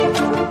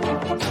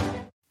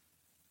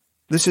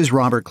This is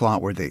Robert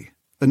Clotworthy,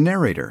 the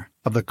narrator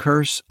of The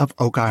Curse of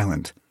Oak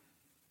Island,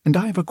 and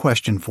I have a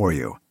question for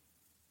you.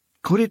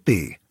 Could it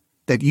be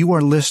that you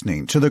are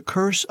listening to The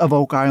Curse of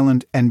Oak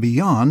Island and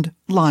Beyond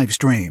live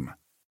stream?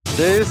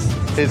 This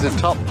is a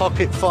top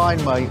pocket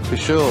find, mate, for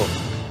sure.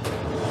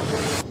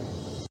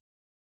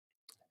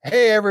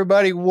 Hey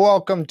everybody,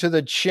 welcome to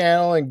the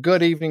channel and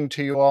good evening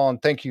to you all,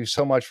 and thank you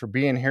so much for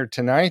being here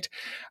tonight.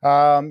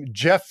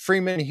 Jeff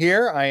Freeman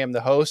here. I am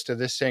the host of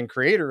this and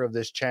creator of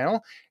this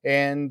channel,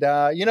 and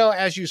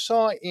as you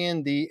saw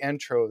in the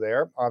intro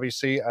there,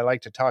 obviously I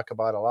like to talk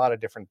about a lot of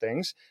different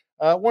things.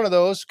 One of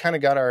those kind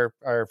of got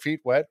our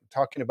feet wet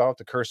talking about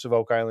the Curse of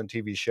Oak Island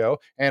TV show,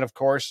 and of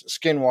course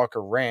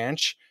Skinwalker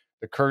Ranch,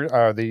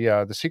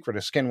 the Secret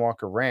of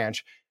Skinwalker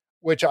Ranch,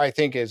 which I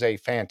think is a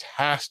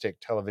fantastic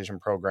television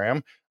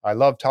program. I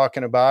love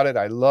talking about it.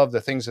 I love the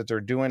things that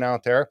they're doing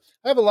out there.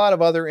 I have a lot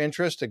of other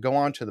interests that go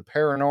on to the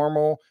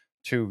paranormal,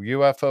 to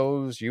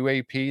UFOs,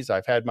 UAPs.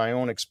 I've had my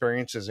own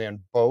experiences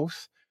in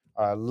both.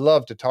 I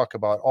love to talk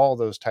about all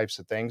those types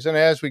of things. And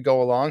as we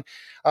go along,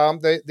 our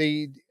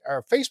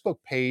Facebook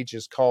page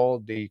is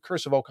called The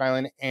Curse of Oak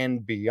Island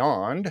and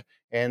Beyond.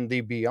 And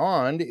the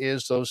Beyond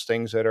is those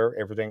things that are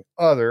everything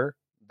other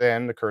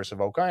than the Curse of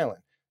Oak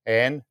Island.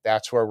 And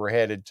that's where we're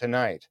headed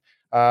tonight.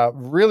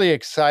 Really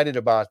excited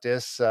about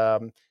this.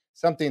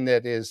 Something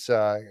that is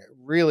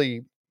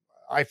really,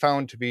 I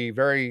found to be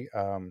very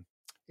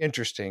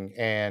interesting.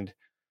 And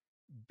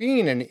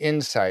being an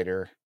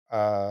insider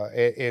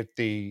at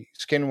the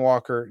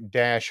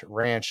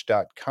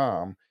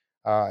skinwalker-ranch.com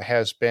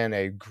has been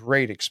a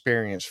great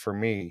experience for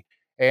me.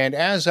 And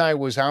as I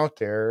was out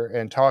there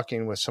and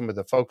talking with some of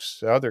the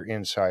folks, other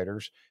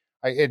insiders,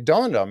 it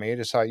dawned on me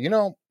to say,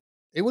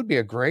 it would be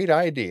a great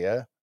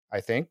idea, I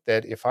think,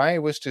 that if I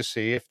was to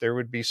see if there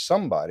would be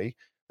somebody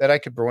that I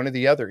could bring, one of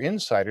the other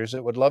insiders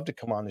that would love to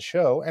come on the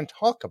show and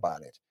talk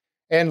about it.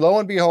 And lo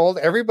and behold,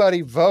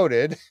 everybody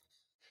voted.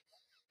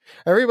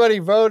 Everybody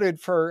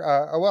voted for,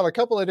 a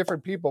couple of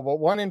different people, but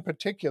one in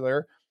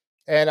particular.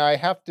 And I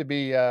have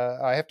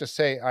to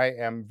say, I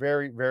am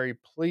very, very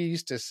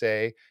pleased to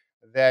say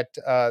that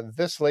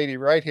this lady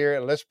right here,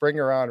 and let's bring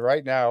her on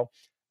right now,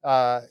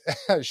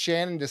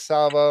 Shannon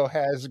DeSalvo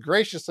has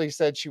graciously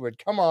said she would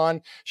come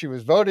on. She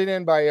was voted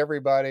in by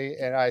everybody,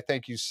 and I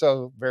thank you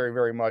so very,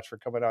 very much for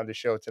coming on the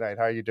show tonight.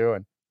 How are you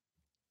doing?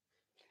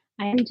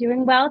 I'm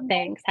doing well,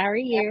 thanks. How are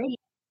you?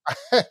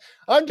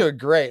 I'm doing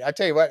great. I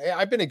tell you what,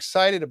 I've been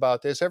excited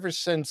about this ever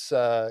since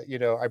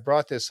I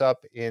brought this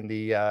up in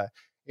the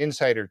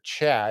insider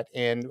chat,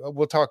 and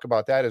we'll talk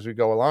about that as we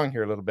go along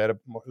here a little bit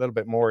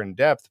more in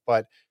depth.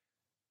 But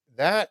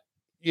that,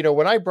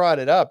 when I brought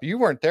it up, you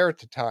weren't there at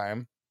the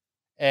time.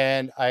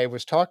 And I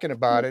was talking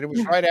about it. It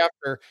was right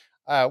after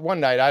one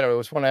night. I don't know. It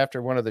was one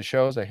after one of the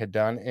shows I had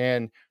done.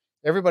 And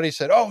everybody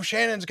said, "Oh,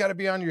 Shannon's got to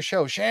be on your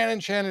show.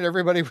 Shannon."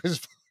 Everybody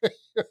was,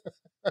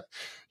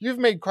 you've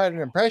made quite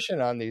an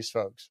impression on these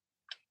folks.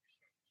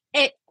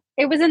 It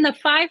was in the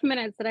 5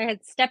 minutes that I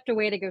had stepped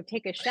away to go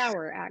take a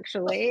shower,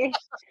 actually.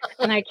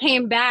 And I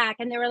came back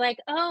and they were like,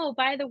 "Oh,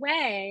 by the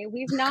way,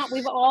 we've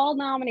all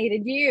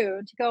nominated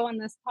you to go on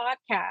this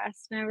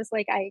podcast." And I was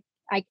like,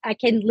 I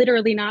can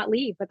literally not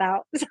leave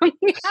without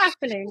something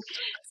happening.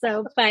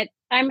 So, but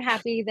I'm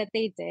happy that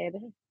they did.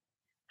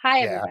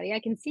 Hi, everybody. I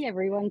can see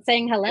everyone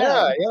saying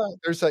hello.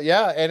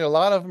 Yeah. And a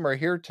lot of them are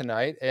here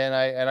tonight. And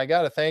I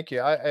got to thank you.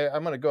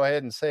 I'm going to go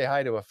ahead and say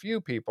hi to a few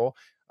people.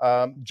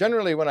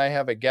 Generally, when I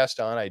have a guest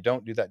on, I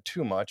don't do that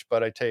too much.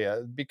 But I tell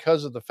you,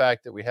 because of the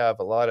fact that we have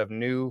a lot of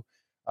new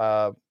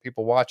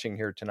people watching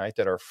here tonight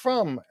that are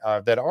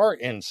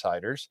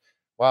insiders.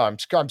 Wow, I'm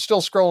still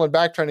scrolling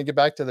back, trying to get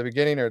back to the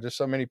beginning. There's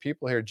so many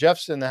people here.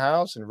 Jeff's in the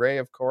house, and Ray,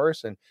 of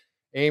course, and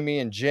Amy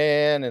and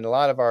Jan, and a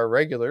lot of our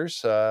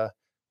regulars.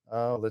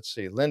 Let's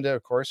see. Linda,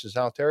 of course, is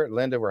out there.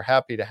 Linda, we're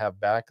happy to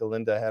have back.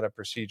 Linda had a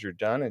procedure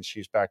done, and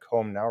she's back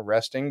home now,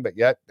 resting. But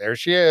yet, there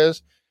she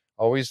is,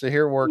 always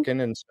here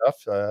working and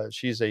stuff.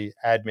 She's a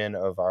admin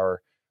of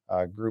our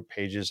group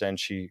pages, and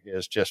she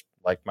is just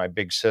like my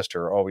big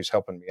sister, always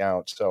helping me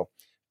out. So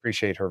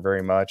appreciate her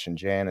very much, and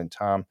Jan and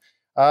Tom.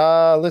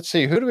 Let's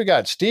see. Who do we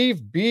got?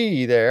 Steve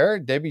B there.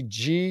 Debbie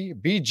G.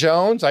 B.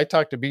 Jones. I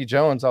talk to B.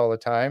 Jones all the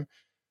time.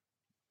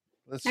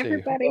 Let's see.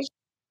 Everybody.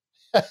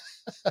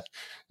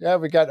 Yeah,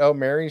 we got,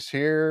 Mary's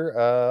here.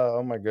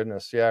 Oh my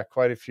goodness. Yeah,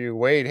 quite a few.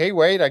 Wade. Hey,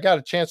 Wade, I got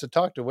a chance to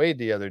talk to Wade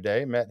the other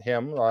day. Met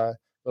him,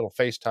 little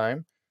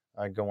FaceTime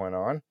going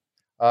on.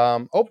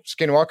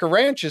 Skinwalker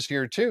Ranch is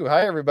here too.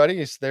 Hi, everybody.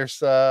 There's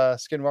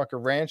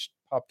Skinwalker Ranch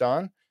popped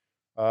on.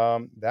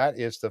 That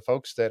is the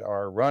folks that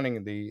are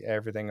running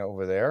everything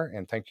over there.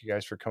 And thank you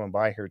guys for coming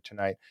by here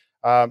tonight.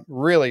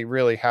 Really,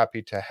 really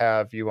happy to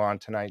have you on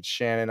tonight,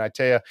 Shannon. I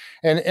tell you,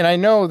 and I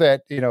know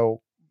that,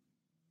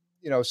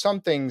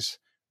 some things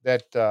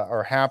that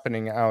are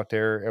happening out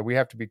there, we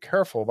have to be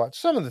careful about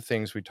some of the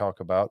things we talk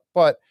about.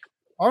 But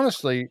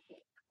honestly,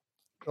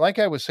 like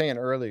I was saying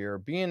earlier,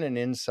 being an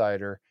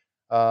insider,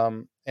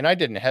 and I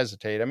didn't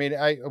hesitate. I mean,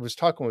 I was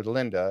talking with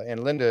Linda,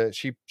 and Linda,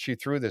 she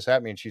threw this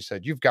at me and she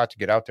said, "You've got to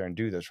get out there and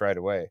do this right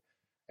away."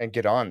 and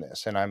get on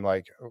this. And I'm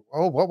like,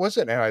 oh, what was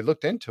it? And I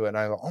looked into it and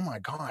I go, oh my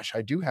gosh,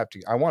 I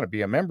want to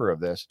be a member of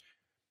this.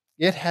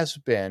 It has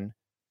been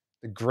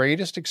the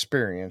greatest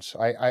experience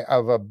I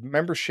of a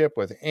membership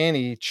with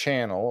any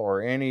channel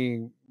or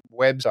any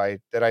website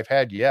that I've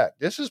had yet.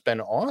 This has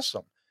been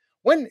awesome.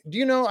 When do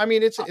you know? I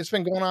mean, it's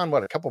been going on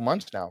what, a couple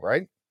months now,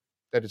 right?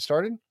 That it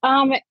started.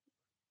 Um,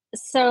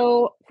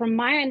 so from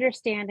my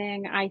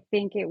understanding, I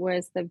think it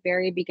was the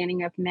very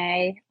beginning of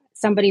May.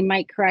 Somebody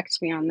might correct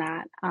me on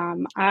that.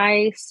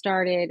 I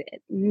started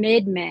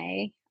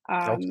mid-May,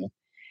 Okay.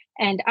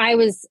 and I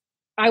was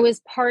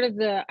part of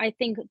I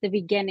think the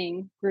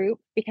beginning group,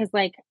 because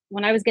like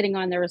when I was getting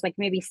on, there was like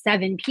maybe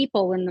 7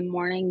 people in the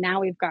morning.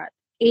 Now we've got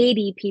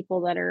 80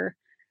 people that are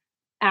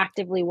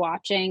actively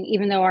watching,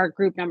 even though our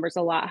group number is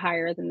a lot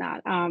higher than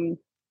that.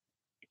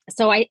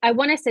 So I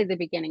want to say the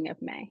beginning of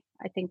May.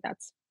 I think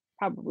that's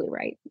probably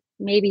right.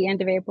 Maybe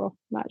end of April.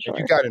 Not And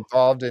you sure. got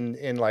involved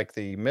in like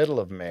the middle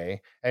of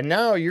May, and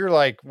now you're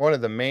like one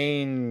of the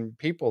main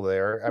people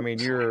there. I mean,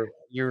 you're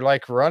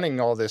like running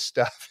all this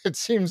stuff. It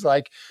seems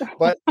like,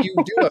 but you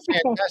do a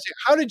fantastic.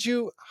 How did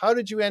you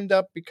end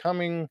up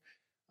becoming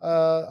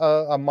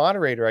a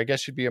moderator? I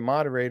guess you'd be a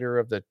moderator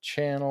of the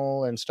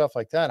channel and stuff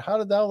like that. How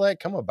did all that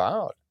come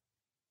about?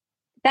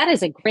 That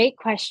is a great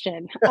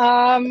question.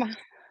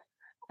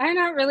 I'm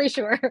not really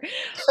sure.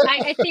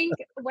 I think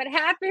what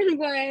happened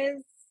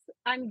was,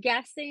 I'm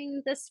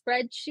guessing the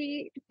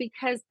spreadsheet,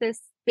 because this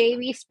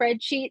baby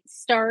spreadsheet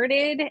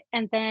started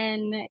and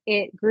then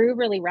it grew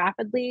really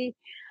rapidly.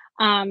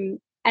 And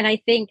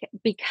I think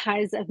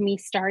because of me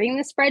starting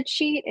the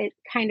spreadsheet, it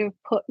kind of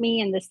put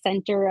me in the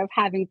center of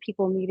having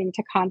people needing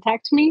to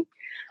contact me.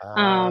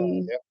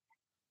 Um,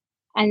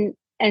 Yeah,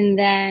 and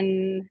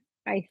then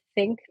I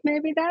think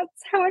maybe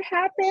that's how it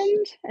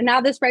happened. And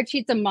now the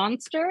spreadsheet's a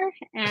monster.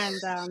 And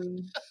I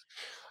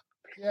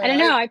yeah, don't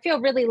know. I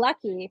feel really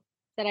lucky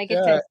that I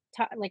get yeah. to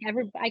talk, like I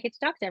get to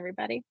talk to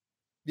everybody.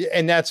 Yeah,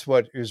 and that's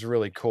what is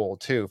really cool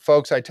too.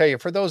 Folks, I tell you,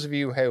 for those of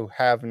you who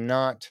have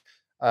not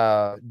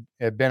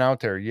been out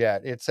there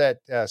yet, it's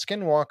at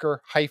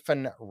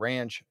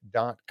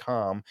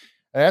skinwalker-ranch.com.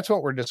 And that's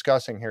what we're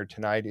discussing here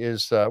tonight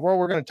is, well,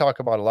 we're going to talk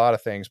about a lot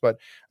of things, but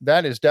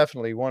that is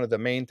definitely one of the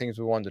main things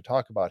we wanted to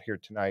talk about here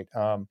tonight.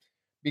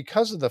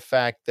 Because of the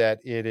fact that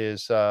it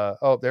is,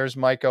 oh, there's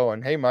Mike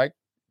Owen. Hey, Mike.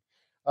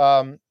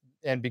 Um,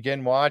 and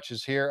Begin Watch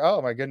is here.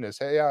 Oh my goodness.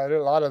 Hey, yeah, a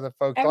lot of the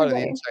folks, a lot of the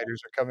Everybody.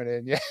 insiders are coming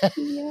in. Yeah.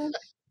 Yeah.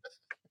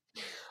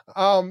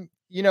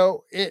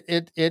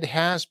 It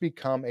has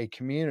become a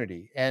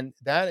community, and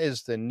that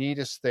is the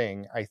neatest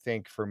thing I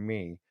think for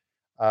me,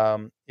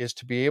 is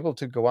to be able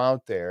to go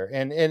out there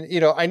and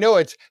I know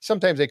it's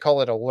sometimes they call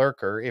it a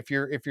lurker. If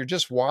you're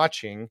just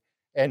watching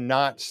and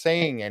not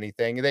saying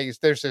anything,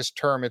 there's this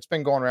term. It's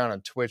been going around on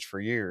Twitch for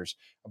years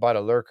about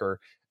a lurker.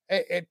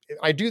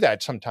 I do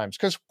that sometimes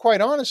because,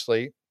 quite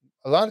honestly,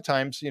 a lot of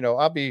times,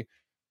 I'll be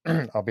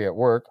I'll be at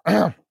work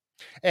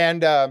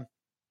and I'll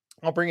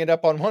bring it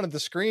up on one of the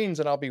screens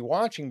and I'll be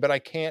watching, but I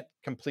can't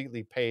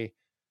completely pay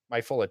my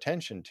full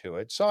attention to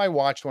it. So I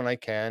watch when I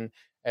can,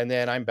 and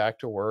then I'm back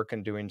to work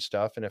and doing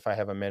stuff. And if I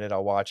have a minute,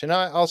 I'll watch and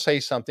I'll say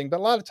something. But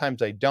a lot of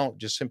times I don't,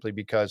 just simply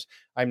because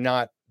I'm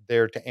not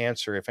there to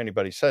answer if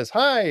anybody says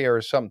hi or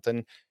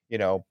something.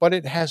 But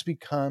it has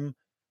become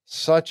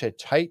such a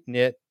tight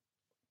knit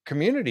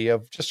community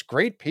of just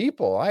great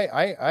people.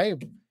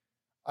 And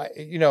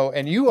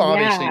you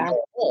obviously Yeah.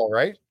 know all,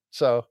 right?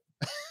 So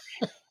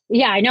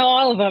Yeah, I know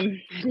all of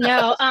them.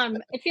 No,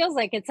 it feels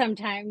like it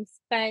sometimes,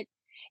 but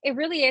it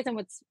really is. And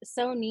what's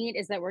so neat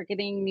is that we're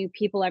getting new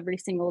people every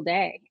single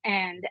day.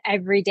 And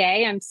every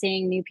day I'm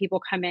seeing new people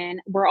come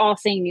in. We're all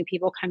seeing new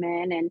people come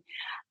in. And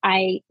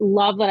I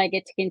love that I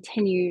get to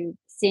continue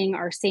seeing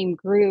our same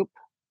group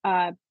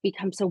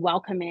become so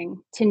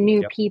welcoming to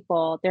new yep,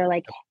 people. They're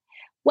like,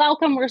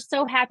 welcome, we're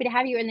so happy to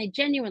have you. And they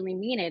genuinely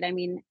mean it. I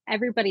mean,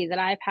 everybody that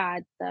I've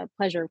had the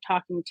pleasure of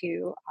talking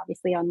to,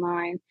 obviously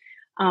online,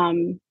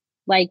 um,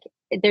 like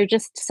they're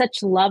just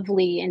such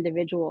lovely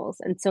individuals.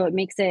 And so it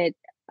makes it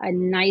a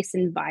nice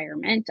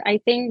environment, I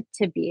think,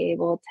 to be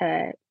able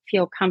to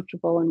feel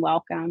comfortable and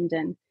welcomed.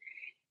 And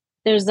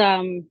there's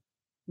um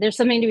there's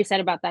something to be said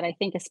about that, I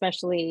think,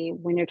 especially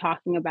when you're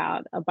talking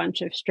about a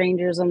bunch of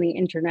strangers on the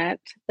internet.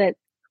 That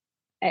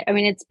I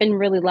mean, it's been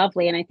really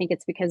lovely. And I think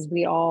it's because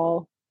we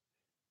all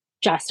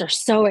just are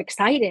so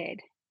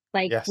excited.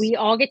 Like, yes. we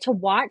all get to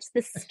watch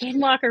the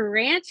Skinwalker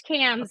Ranch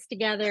cams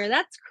together.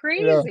 That's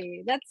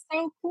crazy. That's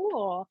so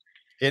cool.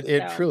 It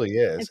So, truly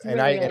is, it's and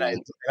I really, and really I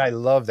neat. and I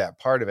love that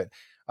part of it.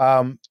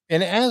 And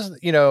as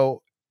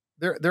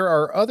there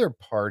are other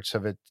parts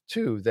of it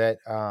too that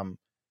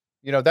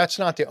that's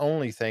not the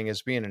only thing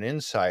as being an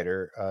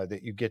insider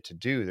that you get to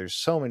do. There's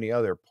so many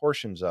other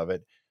portions of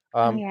it.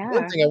 Oh, One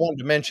yeah. thing I wanted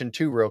to mention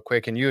too, real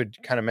quick, and you had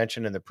kind of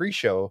mentioned in the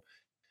pre-show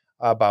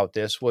about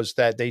this, was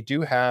that they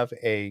do have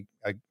a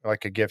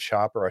like a gift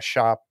shop or a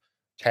shop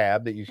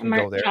tab that you A can merch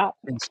go there. shop.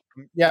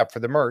 Yeah, for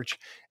the merch.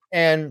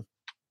 And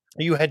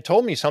you had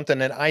told me something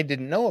that I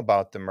didn't know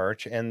about the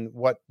merch and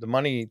what the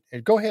money.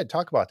 Go ahead,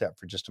 talk about that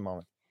for just a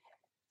moment.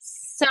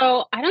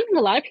 So I don't think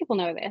a lot of people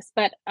know this,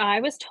 but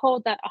I was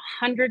told that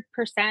 100%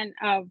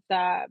 of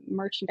the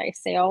merchandise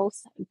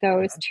sales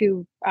goes Mhm.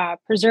 to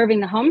preserving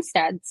the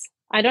homesteads.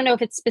 I don't know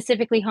if it's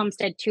specifically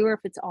Homestead 2 or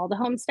if it's all the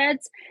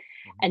homesteads.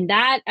 Mhm. And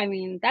that, I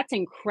mean, that's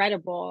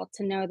incredible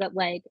to know that,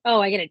 like,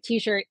 oh, I get a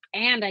t-shirt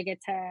and I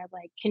get to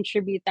like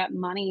contribute that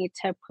money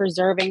to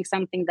preserving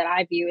something that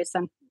I view as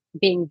some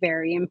being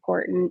very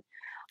important.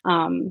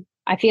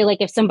 I feel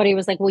like if somebody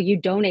was like, "Will you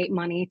donate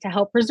money to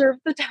help preserve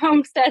the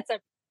homesteads?" I'm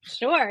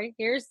sure.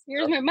 Here's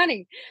Yep. my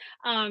money.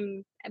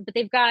 But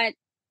they've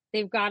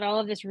got all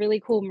of this really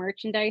cool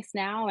merchandise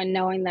now, and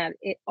knowing that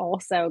it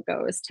also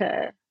goes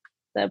to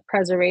the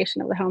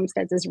preservation of the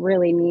homesteads is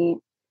really neat.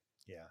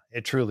 Yeah,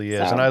 it truly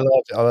is, and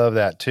So, I love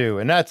that too,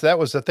 and that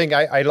was the thing.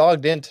 I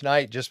logged in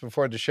tonight just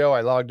before the show.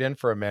 I logged in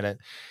for a minute,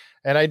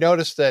 and I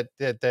noticed that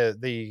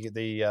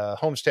the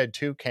Homestead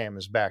 2 cam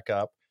is back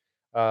up,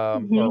 or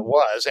mhm,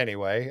 was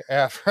anyway,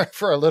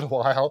 for a little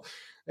while,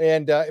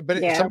 and yeah.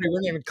 somebody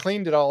went in and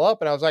cleaned it all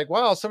up, and I was like,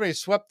 wow, somebody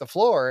swept the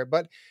floor,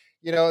 but.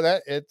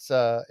 That it's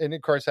and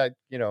of course a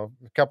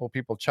couple of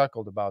people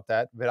chuckled about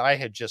that, but I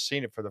had just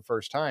seen it for the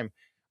first time.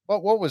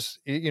 What was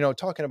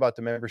talking about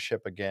the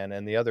membership again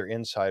and the other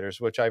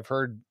insiders, which I've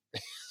heard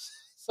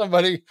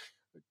somebody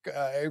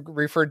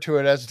referred to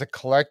it as the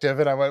collective,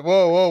 and I went,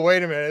 whoa, whoa,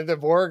 wait a minute, the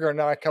Borg are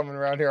not coming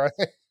around here.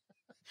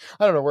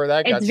 I don't know where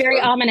that got It's very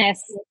started.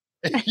 ominous.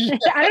 Yeah.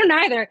 I don't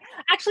either.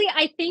 Actually,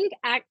 I think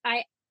I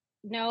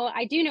no,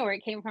 I do know where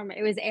it came from.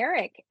 It was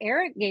Eric.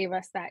 Eric gave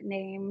us that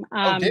name.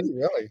 Oh, did he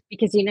really?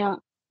 Because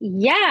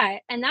yeah,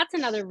 and that's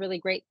another really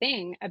great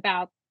thing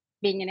about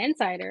being an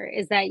insider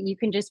is that you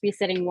can just be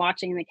sitting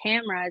watching the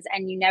cameras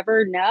and you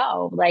never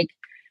know like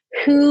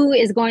who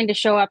is going to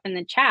show up in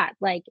the chat.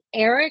 Like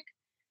Eric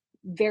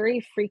very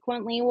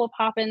frequently will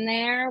pop in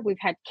there. We've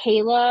had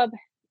Caleb,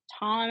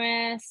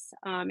 Thomas,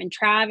 and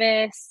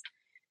Travis.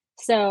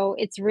 So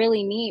it's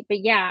really neat. But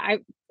yeah,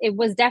 it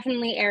was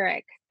definitely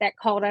Eric that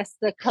called us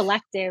the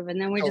collective, and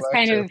then we just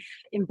kind Collective. of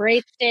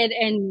embraced it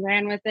and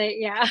ran with it.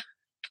 Yeah.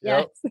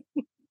 Yes.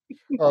 Yep.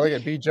 Oh, look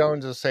at B.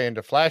 Jones is saying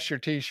to flash your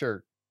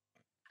T-shirt.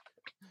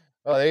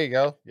 Oh, there you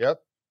go. Yep.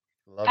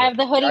 Love I it. have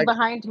the hoodie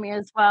behind me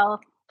as well.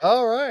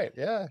 All right.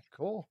 Yeah.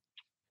 Cool.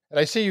 And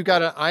I see you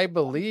got an I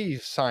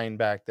believe sign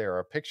back there,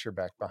 a picture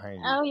back behind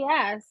you. Oh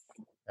yes.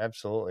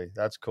 Absolutely.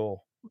 That's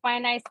cool. My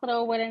nice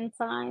little wooden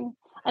sign.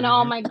 And Mhm.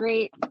 all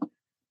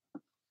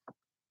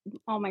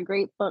my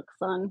great books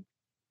on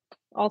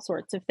all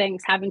sorts of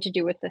things having to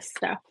do with this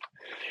stuff.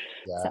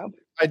 Yeah, So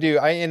I do.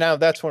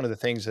 That's one of the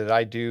things that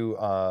I do.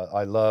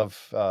 I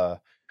love the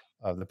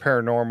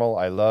paranormal.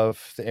 I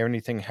love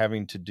anything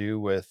having to do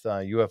with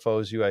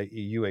UFOs,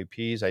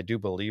 UAPs. I do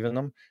believe in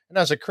them. And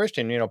as a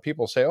Christian,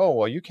 people say, "Oh,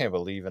 well, you can't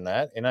believe in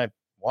that," and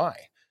why?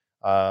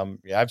 Yeah,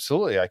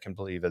 absolutely, I can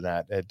believe in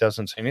that. It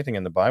doesn't say anything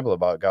in the Bible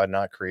about God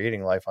not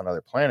creating life on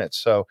other planets.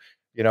 So,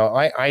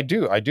 I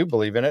do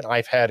believe in it.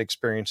 I've had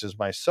experiences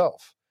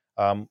myself.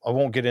 I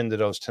won't get into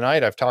those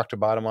tonight. I've talked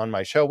about them on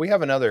my show. I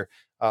have another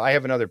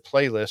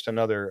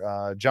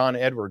playlist. John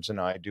Edwards and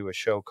I do a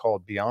show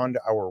called Beyond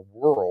Our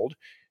World,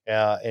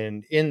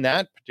 and in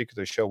that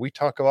particular show, we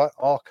talk about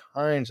all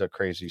kinds of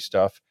crazy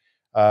stuff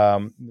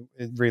um,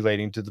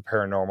 relating to the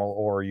paranormal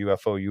or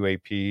UFO,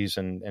 UAPs,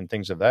 and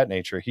things of that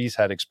nature. He's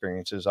had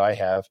experiences I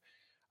have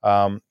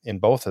in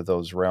both of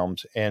those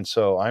realms, and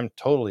so I'm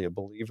totally a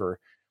believer,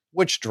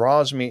 which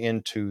draws me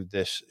into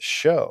this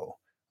show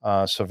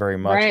so very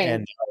much, right.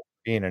 and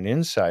being an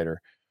insider.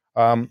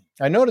 I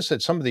noticed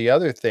that some of the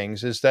other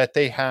things is that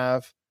they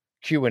have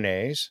Q and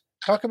A's.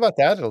 Talk about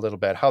that a little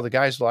bit. How the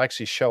guys will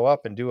actually show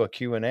up and do a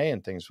Q and A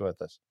and things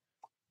with us.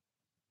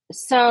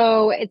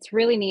 So it's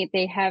really neat.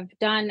 They have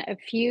done a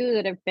few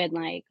that have been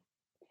like,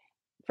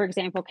 for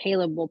example,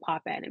 Caleb will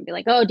pop in and be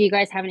like, "Oh, do you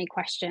guys have any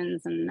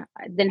questions?" And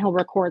then he'll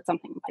record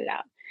something and put it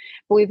out.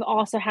 But we've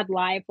also had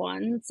live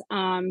ones.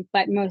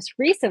 But most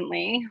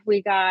recently,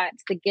 we got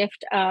the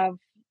gift of,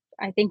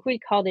 I think we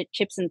called it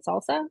chips and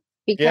salsa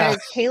Yeah.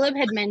 because Caleb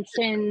had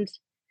mentioned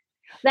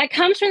that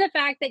comes from the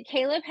fact that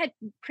Caleb had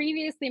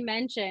previously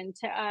mentioned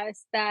to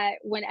us that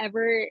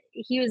whenever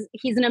he's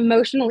an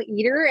emotional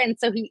eater and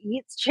so he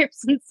eats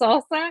chips and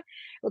salsa.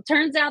 Well,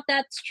 turns out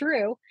that's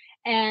true.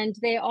 And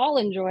they all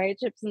enjoy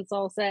chips and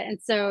salsa. And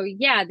so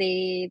yeah, I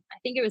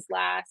think it was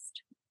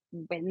last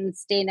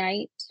Wednesday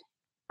night.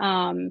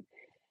 Um,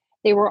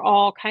 they were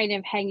all kind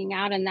of hanging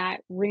out in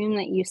that room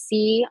that you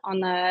see on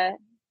the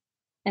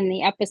in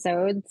the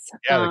episodes,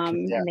 Yeah.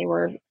 and they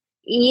were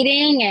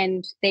eating,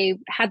 and they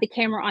had the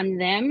camera on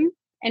them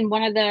in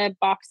one of the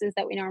boxes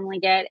that we normally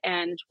get,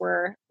 and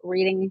were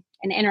reading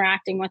and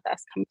interacting with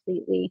us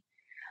completely.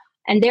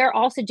 And they're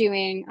also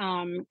doing,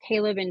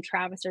 Caleb and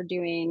Travis are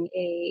doing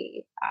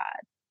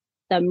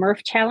the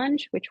Murph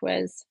challenge, which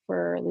was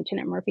for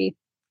Lieutenant Murphy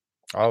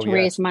Oh, to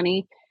raise yes.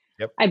 money.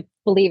 Yep. I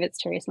believe it's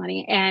to raise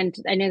money, and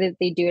I know that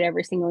they do it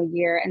every single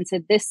year. And so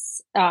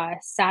this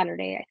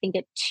Saturday, I think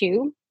at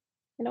 2,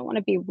 I don't want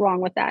to be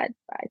wrong with that.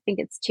 I think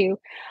it's 2.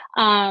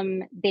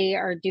 They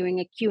are doing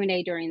a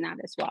Q&A during that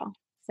as well.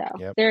 So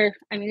Yep.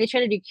 they try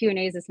to do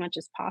Q&As as much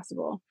as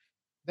possible.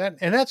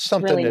 That's It's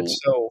something really that's neat.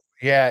 so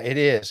yeah, it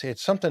is.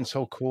 It's something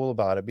so cool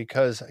about it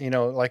because,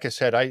 like I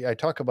said, I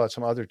talk about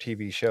some other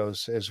TV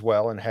shows as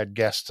well and had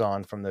guests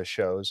on from those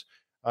shows.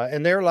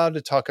 And they're allowed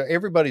to talk.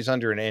 Everybody's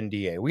under an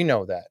NDA. We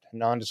know that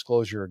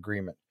non-disclosure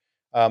agreement,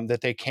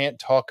 that they can't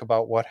talk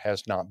about what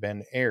has not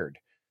been aired.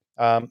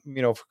 For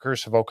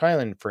Curse of Oak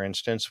Island, for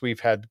instance, we've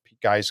had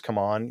guys come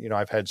on.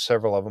 I've had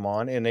several of them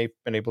on, and they've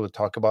been able to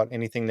talk about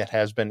anything that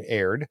has been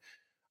aired.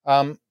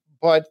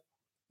 But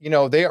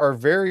they are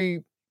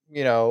very,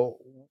 you know,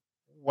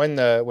 when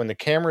the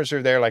cameras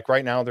are there, like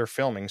right now they're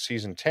filming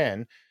season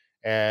 10.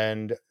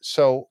 And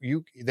so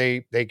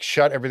they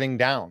shut everything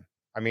down.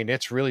 I mean,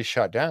 it's really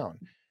shut down.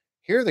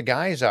 Here the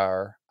guys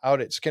are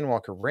out at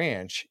Skinwalker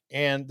Ranch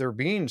and they're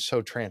being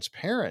so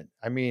transparent.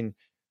 I mean,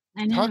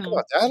 I talk know.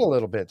 about that a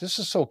little bit. This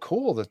is so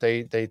cool that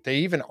they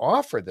even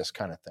offer this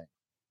kind of thing.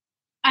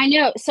 I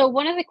know. So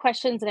one of the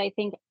questions that I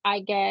think I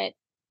get,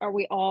 or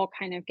we all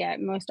kind of get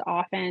most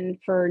often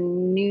for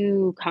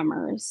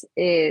newcomers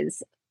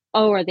is,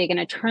 oh, are they going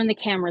to turn the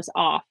cameras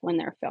off when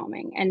they're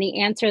filming? And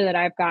the answer that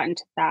I've gotten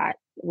to that,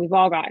 we've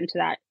all gotten to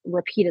that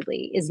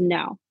repeatedly, is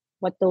no.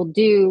 What they'll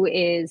do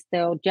is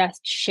they'll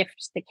just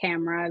shift the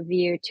camera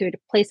view to a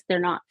place they're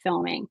not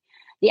filming.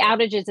 The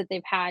outages that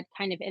they've had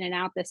kind of in and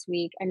out this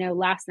week. I know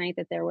last night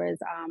that there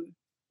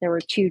were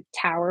two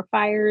tower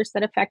fires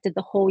that affected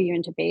the whole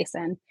Uinta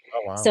Basin,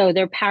 Oh wow. so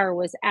their power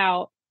was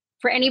out.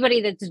 For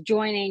anybody that's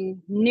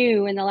joining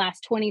new in the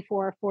last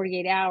 24 or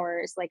 48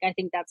 hours, like, I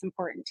think that's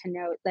important to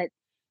note that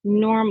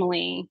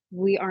normally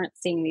we aren't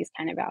seeing these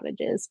kind of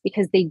outages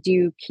because they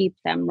do keep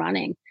them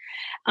running.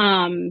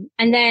 And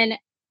then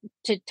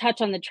to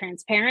touch on the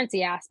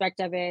transparency aspect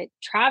of it,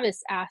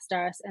 Travis asked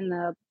us in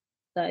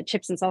the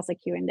Chips and Salsa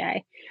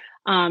Q&A.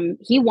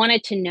 He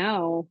wanted to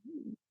know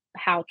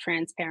how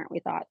transparent we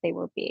thought they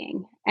were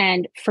being.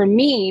 And for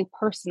me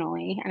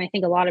personally, and I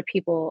think a lot of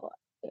people,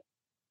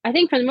 I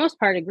think for the most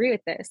part, agree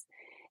with this,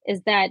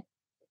 is that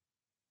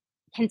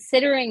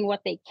considering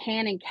what they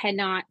can and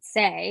cannot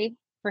say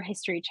for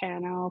History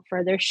Channel,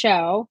 for their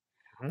show,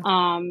 Mhm.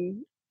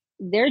 um,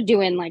 they're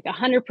doing like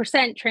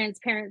 100%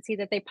 transparency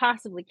that they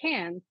possibly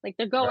can. Like,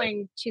 they're Right.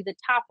 going to the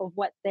top of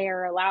what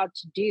they're allowed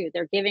to do.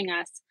 They're giving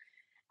us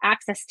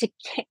access to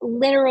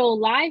literal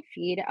live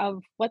feed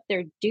of what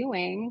they're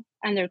doing,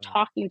 and they're Mm.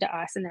 talking to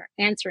us and they're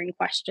answering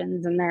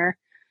questions, and they're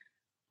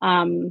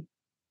um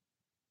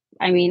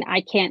I mean,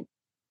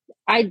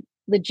 I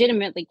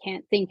legitimately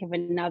can't think of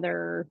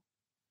another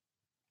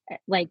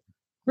like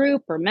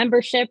group or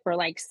membership or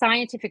like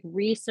scientific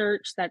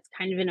research that's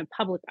kind of in a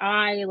public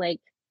eye,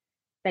 like,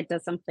 that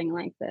does something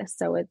like this.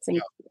 So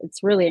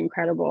it's really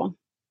incredible.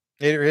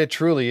 It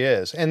truly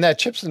is. And that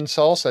chips and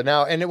salsa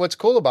now, and what's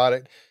cool about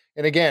it,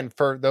 and again,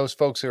 for those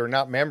folks who are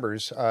not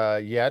members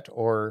yet,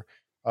 or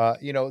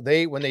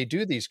they when they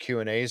do these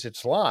Q&As,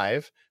 it's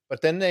live,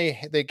 but then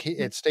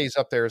it stays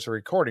up there as a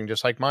recording,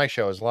 just like my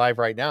show is live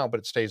right now, but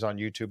it stays on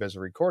YouTube as a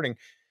recording,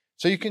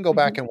 so you can go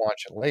back Hmm. and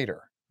watch it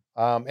later.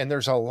 And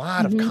there's a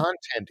lot of Hmm.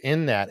 content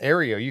in that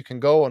area. You can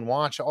go and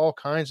watch all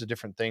kinds of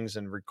different things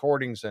and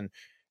recordings and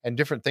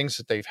different things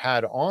that they've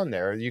had on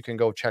there. You can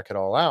go check it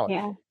all out.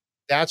 Yeah.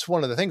 That's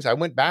one of the things I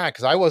went back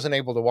because I wasn't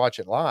able to watch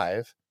it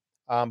live,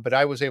 but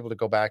I was able to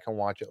go back and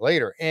watch it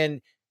later.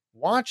 And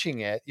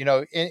watching it,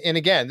 and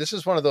again, this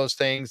is one of those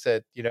things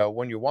that,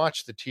 when you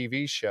watch the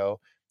TV show,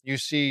 you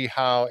see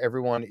how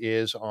everyone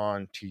is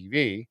on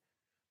TV,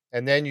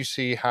 and then you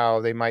see how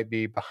they might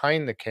be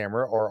behind the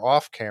camera or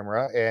off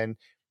camera, and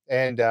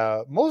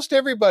most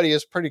everybody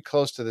is pretty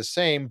close to the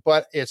same.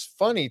 But it's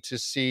funny to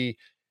see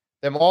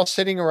them all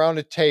sitting around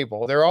a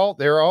table. They're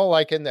all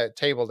like in that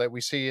table that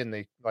we see in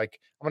the, like,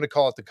 I'm going to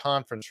call it the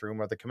conference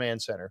room or the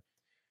command center.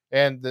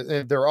 And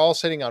they're all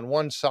sitting on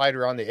one side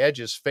or on the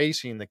edges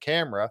facing the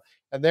camera.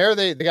 And there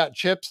they got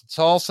chips and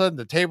salsa. And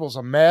the table's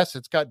a mess.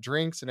 It's got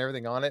drinks and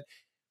everything on it.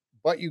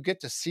 But you get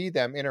to see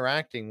them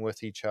interacting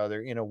with each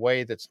other in a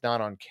way that's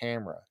not on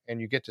camera. And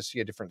you get to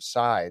see a different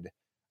side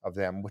of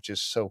them, which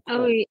is so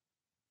Oh, cool.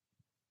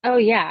 oh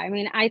yeah. I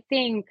mean, I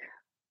think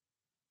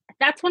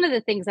that's one of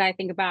the things I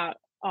think about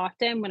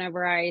often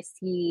whenever I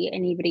see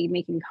anybody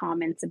making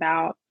comments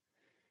about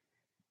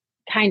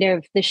kind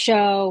of the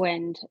show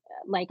and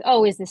like,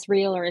 oh, is this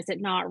real or is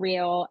it not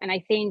real? And I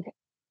think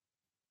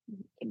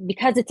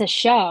because it's a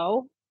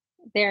show,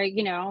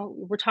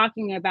 we're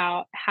talking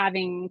about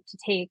having to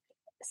take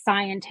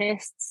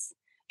scientists.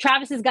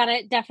 Travis has got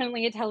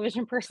definitely a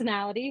television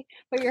personality,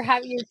 but you're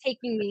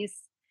taking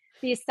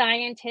these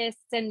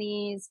scientists and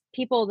these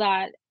people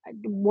that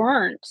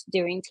weren't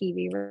doing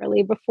TV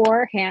really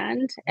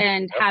beforehand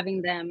and Yep.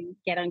 having them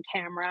get on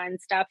camera and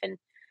stuff. And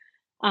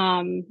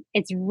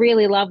it's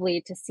really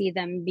lovely to see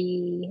them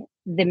be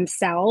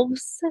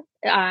themselves.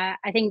 I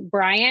think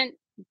Bryant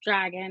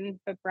Dragon,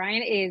 but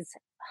Bryant is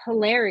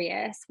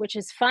hilarious, which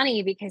is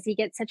funny because he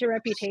gets such a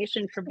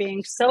reputation for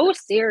being so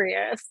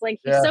serious. Like,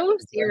 he's Yeah, so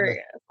exactly.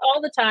 serious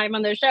all the time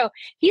on their show.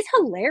 He's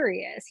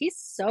hilarious. He's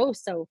so,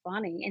 so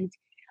funny. And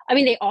I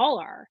mean, they all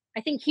are.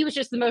 I think he was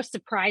just the most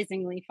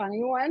surprisingly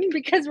funny one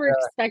because we're Yeah.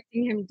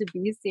 expecting him to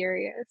be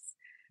serious.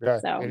 Yeah,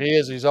 So and he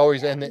is. He's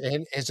always, yeah, and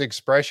his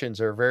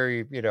expressions are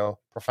very,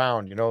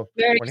 profound.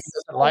 very When he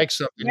doesn't so like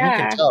something, you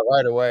can yeah, tell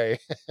right away.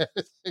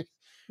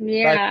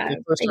 Back when yeah. they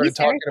first started He's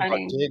very talking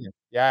about funny. digging.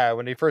 Yeah,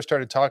 when they first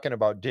started talking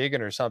about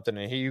digging or something,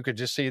 and you could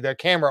just see the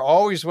camera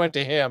always went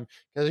to him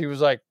because he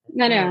was like,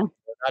 I "Mm, know.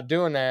 we're not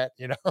doing that,"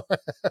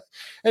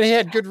 and he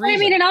had good I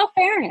mean, reason. in all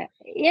fairness,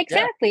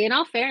 Yeah, exactly. In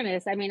all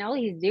fairness, I mean, all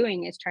he's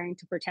doing is trying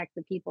to protect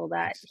the people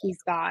that he's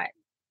exactly, got.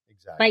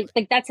 exactly.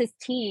 Like that's his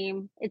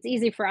team. It's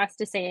easy for us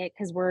to say it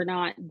because we're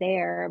not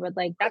there, but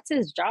like Right. that's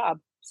his job.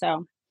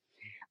 So,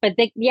 but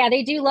yeah,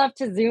 they do love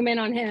to zoom in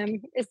on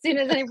him as soon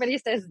as anybody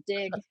says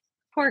dig.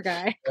 Poor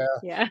guy. Yeah.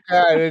 Yeah.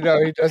 Yeah, I know,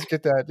 he does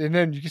get that, and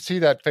then you can see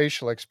that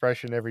facial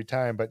expression every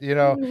time, but, and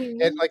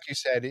Mhm. like you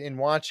said, in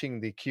watching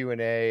the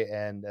Q&A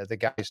and, the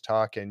guys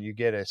talking, you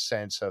get a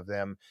sense of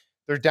them.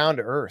 They're down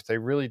to earth.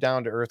 They're really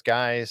down to earth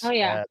Oh guys,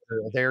 yeah,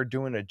 they're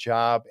doing a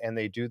job, and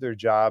they do their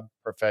job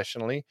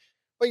professionally,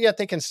 but yet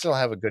they can still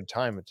have a good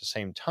time at the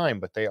same time,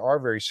 but they are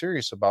very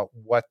serious about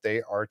what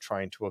they are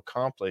trying to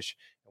accomplish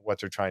and what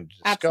they're trying to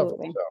discover,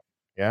 absolutely. so,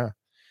 yeah,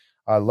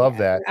 I love Yeah,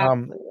 that,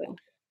 absolutely.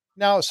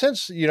 now,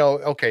 since,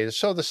 okay,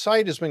 so the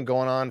site has been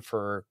going on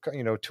for,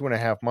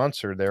 2.5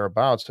 months or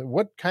thereabouts.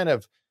 What kind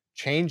of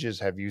changes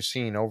have you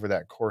seen over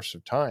that course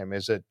of time?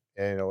 Is it,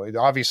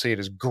 obviously it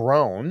has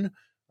grown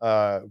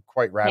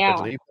quite Yeah.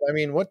 rapidly. But I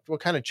mean, what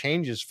kind of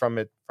changes from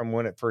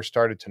when it first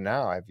started to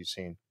now have you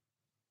seen?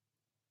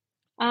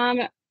 Um,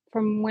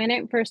 from when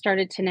it first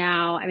started to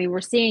now, I mean, we're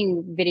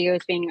seeing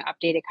videos being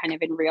updated kind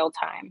of in real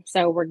time.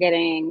 So we're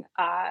getting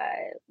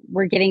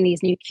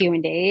these new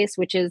Q&As,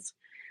 which is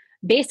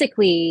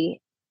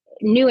basically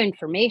new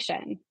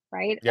information,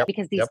 right? Yep.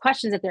 Because these Yep.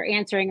 questions that they're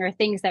answering are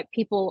things that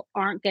people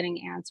aren't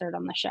getting answered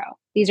on the show.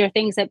 These are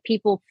things that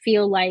people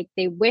feel like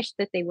they wish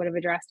that they would have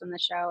addressed on the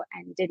show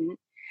and didn't.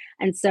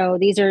 And so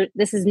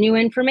this is new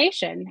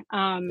information,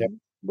 Yep.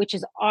 which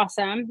is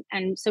awesome.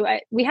 And so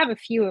we have a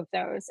few of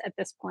those at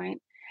this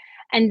point.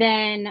 And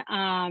then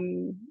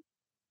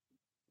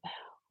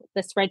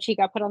the spreadsheet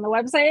got put on the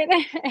website.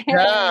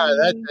 Yeah,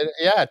 And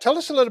yeah. Tell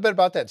us a little bit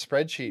about that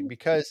spreadsheet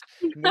because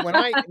when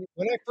I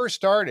first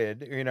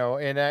started,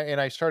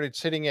 and I started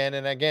sitting in,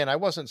 and again, I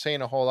wasn't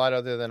saying a whole lot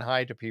other than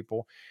hi to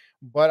people,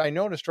 but I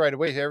noticed right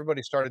away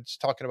everybody started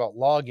talking about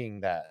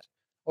logging that.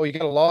 Oh, you got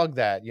to log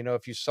that.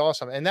 If you saw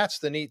something, and that's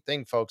the neat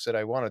thing, folks, that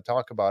I want to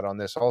talk about on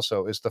this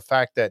also is the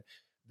fact that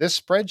this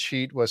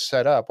spreadsheet was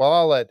set up. Well,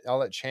 I'll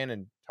let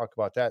Shannon talk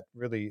about that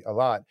really a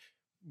lot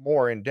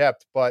more in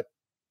depth, but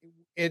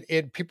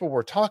it people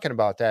were talking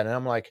about that, and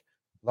I'm like,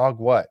 "Log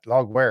what?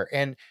 Log where?"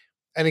 And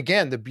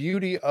again, the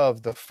beauty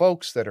of the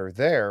folks that are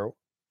there,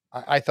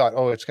 I thought,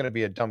 "Oh, it's gonna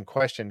be a dumb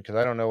question because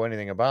I don't know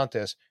anything about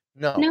this."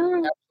 No, no,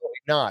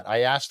 absolutely not.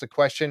 I asked the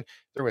question,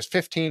 there was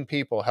 15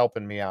 people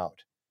helping me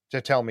out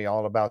to tell me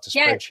all about the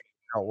yeah, spreadsheet,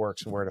 how it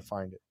works, and where to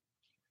find it.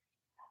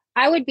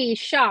 I would be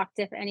shocked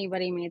if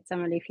anybody made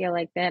somebody feel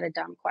like they had a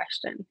dumb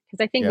question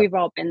because I think Yep, we've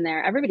all been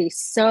there. Everybody's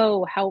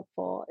so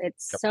helpful.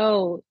 yep,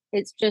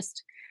 It's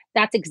just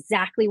that's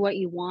exactly what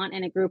you want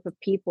in a group of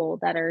people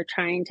that are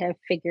trying to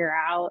figure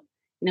out,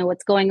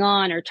 what's going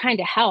on or trying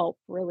to help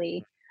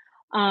really.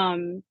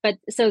 But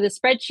so the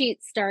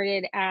spreadsheet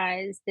started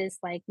as this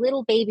like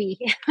little baby.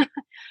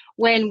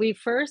 When we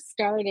first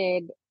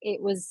started,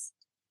 it was,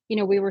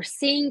 we were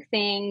seeing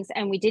things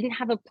and we didn't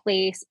have a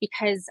place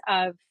because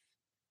of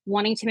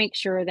wanting to make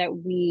sure that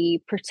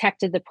we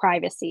protected the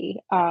privacy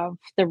of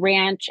the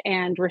ranch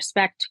and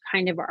respect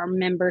kind of our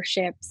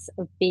memberships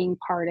of being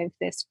part of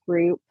this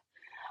group.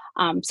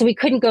 So we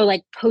couldn't go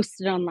like post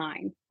it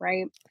online,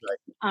 right? right,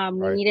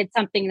 We right, needed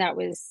something that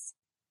was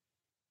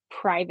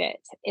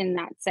private in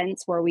that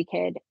sense where we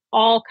could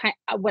all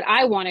what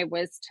I wanted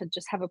was to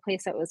just have a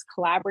place that was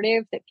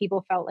collaborative, that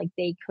people felt like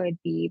they could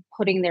be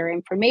putting their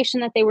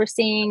information that they were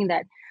seeing,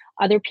 that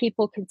other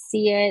people could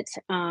see it.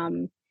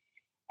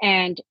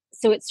 And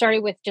so it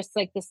started with just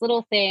like this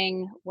little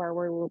thing where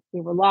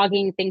we were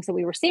logging things that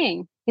we were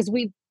seeing because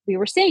we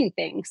were seeing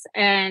things,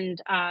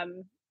 and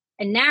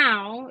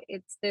now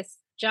it's this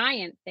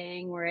giant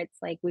thing where it's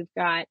like we've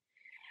got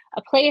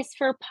a place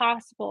for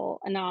possible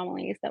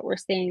anomalies that we're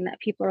seeing that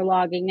people are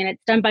logging, and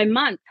it's done by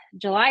month.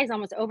 July is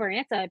almost over,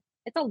 and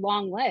it's a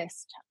long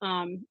list.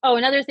 Oh,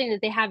 another thing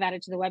that they have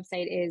added to the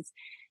website is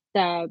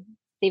the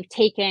they've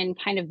taken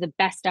kind of the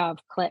best of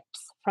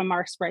clips from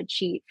our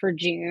spreadsheet for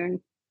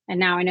June, and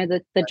now I know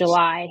that the nice.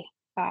 July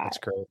uh, That's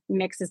great.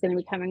 mix is going to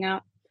be coming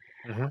out.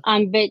 Mhm.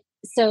 But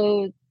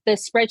so the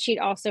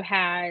spreadsheet also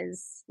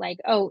has like,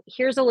 oh,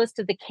 here's a list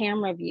of the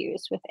camera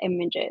views with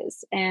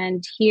images,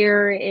 and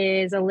here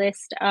is a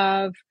list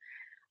of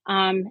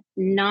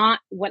not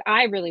what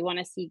I really want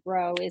to see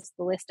grow is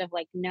the list of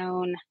like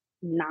known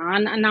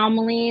non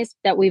anomalies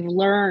that we've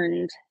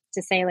learned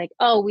to say like,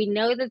 oh, we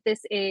know that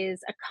this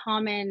is a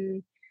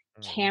common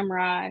Mhm.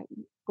 camera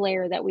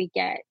glare that we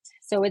get.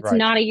 So it's Right.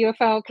 not a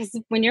UFO because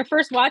when you're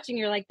first watching,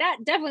 you're like, that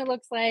definitely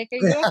looks like a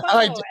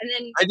I UFO. did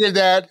I did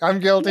that. I'm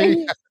guilty.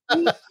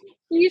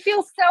 you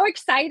feel so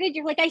excited.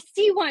 You're like, I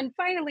see one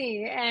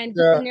finally. And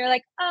Yeah. then you're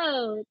like,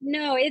 oh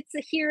no, it's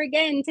here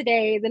again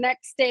today, the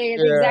next day at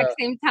the Yeah. exact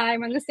same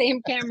time on the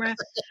same camera.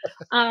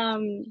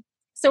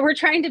 So we're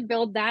trying to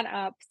build that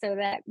up so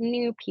that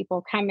new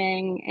people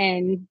coming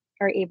and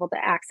are able to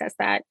access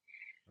that.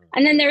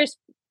 And then there's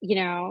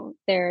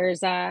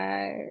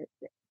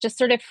just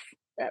sort of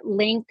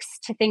links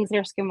to things that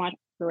are Skinwalker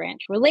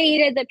Ranch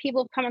related that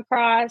people have come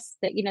across.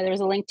 That there was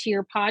a link to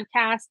your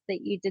podcast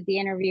that you did the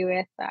interview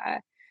with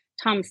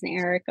Thomas and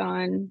Eric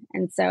on,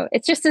 and so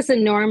it's just this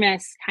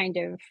enormous kind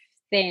of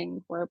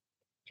thing where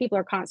people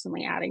are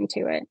constantly adding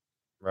to it.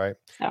 Right.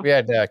 So. We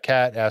had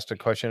Kat asked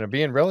a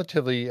being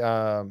relatively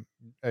a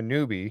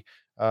newbie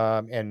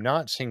and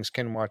not seeing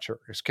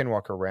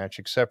Skinwalker Ranch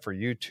except for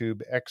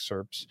YouTube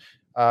excerpts.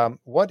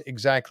 What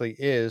exactly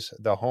is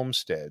the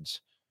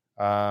homesteads?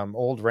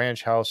 Old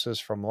ranch houses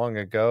from long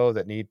ago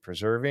that need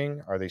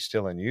preserving. Are they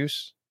still in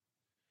use?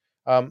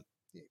 We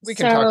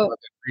can talk about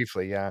that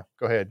briefly. Yeah,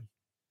 go ahead.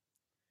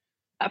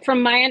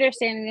 From my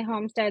understanding, the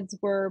homesteads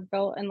were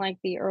built in like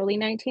the early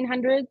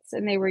 1900s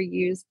and they were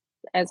used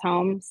as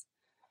homes.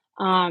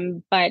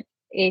 But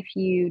if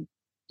you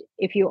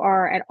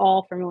are at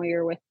all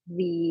familiar with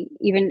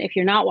even if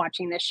you're not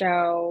watching the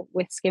show,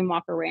 with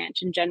Skinwalker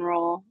Ranch in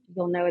general,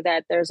 you'll know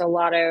that there's a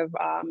lot of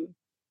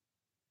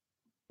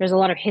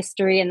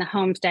history in the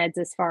homesteads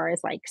as far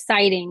as like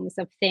sightings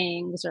of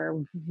things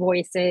or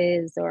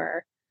voices,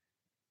 or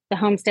the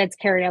homesteads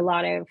carry a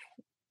lot of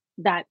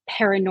that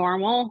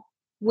paranormal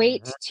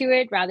weight to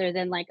it rather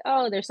than like,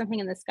 oh, there's something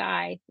in the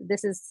sky.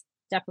 This is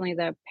definitely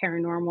the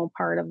paranormal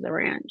part of the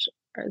ranch,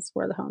 is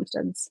where the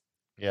homesteads,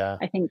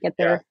 I think, get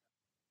their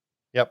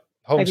Yep.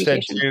 Homestead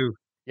reputation. too.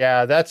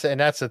 Yeah, that's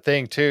the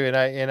thing too. And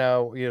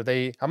I'm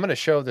going to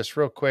show this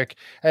real quick.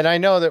 And I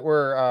know that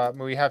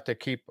we have to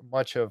keep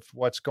much of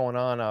what's going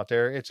on out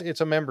there.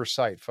 It's a member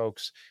site,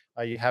 folks.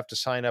 You have to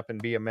sign up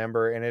and be a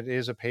member, and it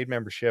is a paid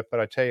membership. But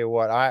I tell you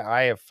what,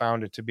 I have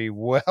found it to be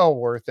well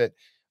worth it.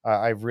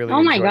 I've really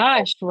oh my enjoyed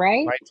gosh,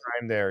 right? my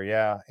time there.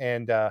 Yeah.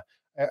 And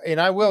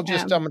I will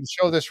just, I'm going to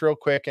show this real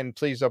quick, and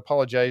please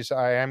apologize.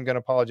 I am going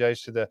to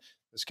apologize to the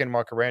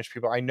Skinwalker Ranch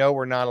people. I know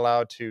we're not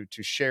allowed to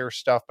share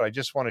stuff, but I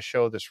just want to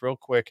show this real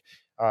quick.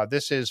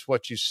 This is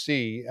what you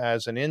see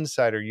as an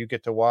insider. You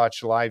get to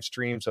watch live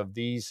streams of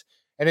these,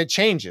 and it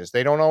changes.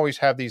 They don't always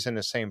have these in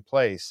the same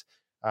place,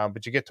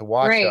 but you get to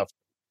watch stuff.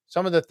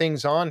 Some of the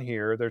things on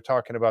here, they're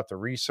talking about the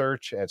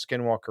research at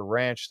Skinwalker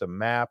Ranch, the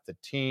map, the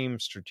team,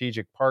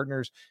 strategic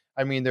partners.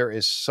 I mean, there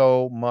is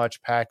so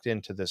much packed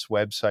into this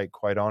website,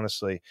 quite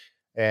honestly.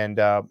 And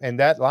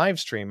that live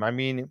stream, I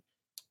mean,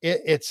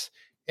 it's,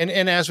 and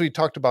as we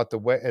talked about the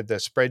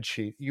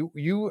spreadsheet,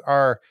 you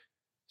are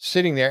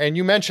sitting there, and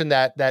you mentioned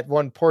that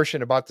one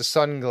portion about the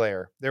sun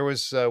glare. There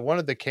was one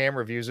of the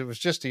camera views. It was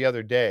just the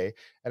other day,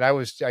 and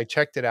I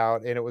checked it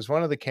out, and it was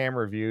one of the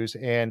camera views.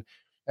 And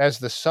as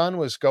the sun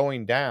was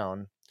going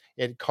down,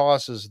 it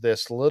causes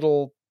this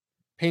little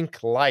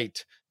pink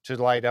light to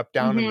light up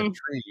down in the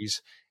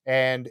trees,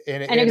 and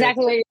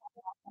exactly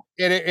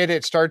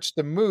it starts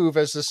to move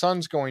as the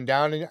sun's going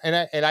down.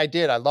 And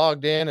I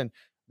logged in, and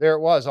there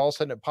it was. All of a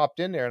sudden it popped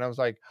in there, and I was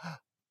like,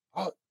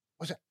 oh,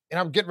 what's that? And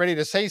I'm getting ready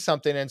to say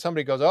something, and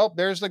somebody goes, oh,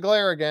 there's the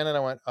glare again. And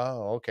I went,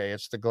 oh, okay,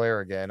 it's the glare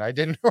again. I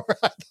didn't know.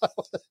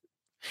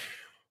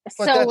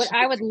 So what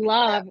I would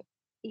love,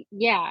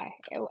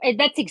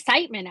 that's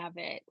excitement of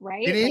it,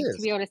 right? It like is.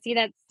 to be able to see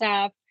that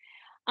stuff.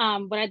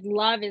 What I'd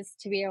love is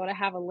to be able to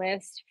have a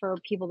list for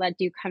people that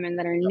do come in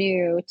that are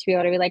new, to be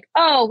able to be like,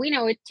 oh, we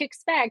know what to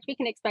expect. We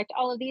can expect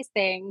all of these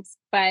things.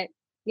 But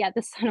yeah,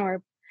 the sun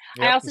orb.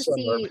 Yep, I also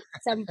see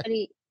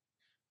somebody,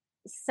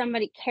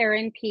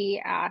 Karen P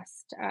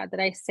asked that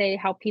I say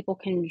how people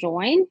can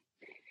join.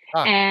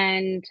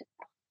 And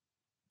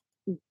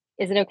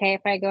is it okay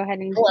if I go ahead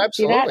and do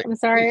that? I'm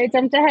sorry, I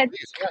jumped ahead.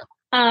 Please, yeah.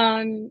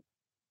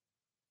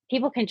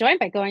 People can join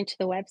by going to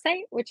the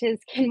website, which is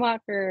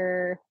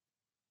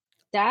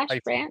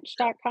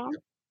skinwalker-ranch.com.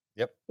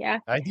 Yep. Yeah.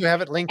 I do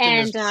have it linked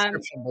in the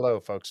description below,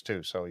 folks,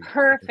 too. So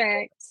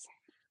perfect.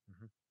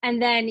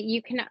 And then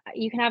you can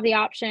have the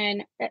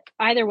option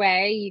either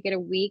way. You get a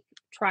week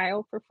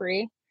trial for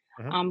free,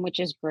 which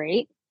is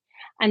great.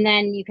 And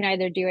then you can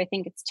either do, I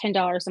think it's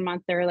 $10 a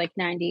month or like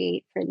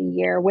 $98 for the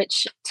year,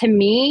 which to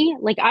me,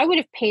 like I would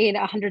have paid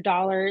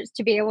 $100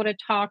 to be able to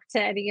talk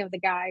to any of the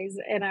guys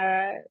in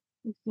a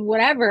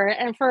whatever.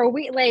 And for a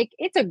week, like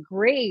it's a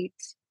great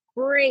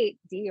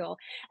deal,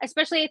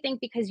 especially I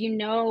think because,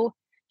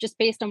 just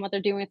based on what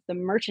they're doing with the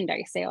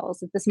merchandise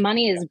sales, that this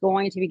money is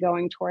going to be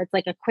going towards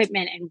like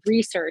equipment and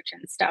research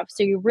and stuff.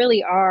 So you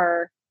really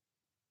are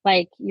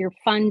like, you're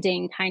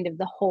funding kind of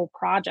the whole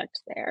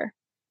project there.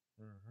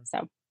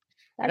 So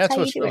that's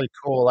what's really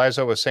cool. As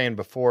I was saying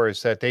before,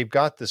 is that they've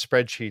got the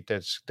spreadsheet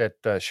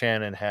that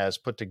Shannon has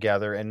put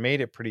together and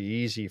made it pretty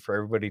easy for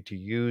everybody to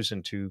use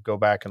and to go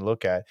back and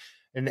look at.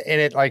 And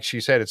it, like she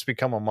said, it's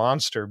become a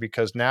monster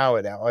because now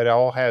it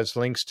all has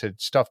links to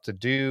stuff to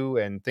do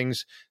and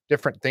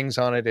different things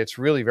on it. It's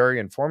really very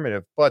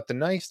informative. But the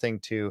nice thing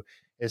too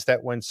is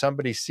that when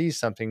somebody sees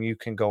something, you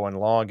can go and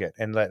log it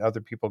and let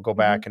other people go Mhm.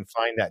 back and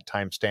find that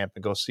timestamp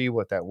and go see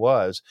what that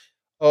was.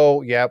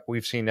 Oh, yep,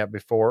 we've seen that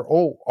before.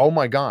 Oh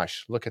my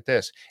gosh, look at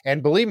this.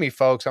 And believe me,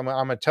 folks, I'm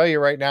going to tell you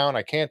right now, and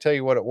I can't tell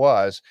you what it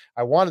was.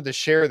 I wanted to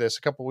share this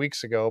a couple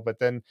weeks ago, but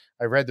then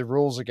I read the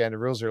rules again. The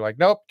rules are like,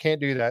 nope, can't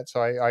do that.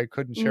 So I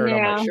couldn't share it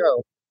on my Yeah.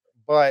 show.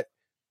 But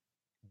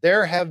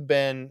there have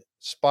been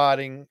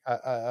spotting,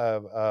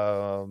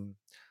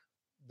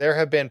 there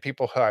have been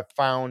people who have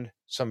found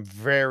some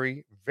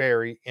very,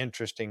 very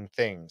interesting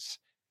things.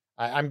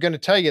 I'm going to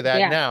tell you that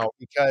Yeah. now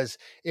because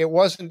it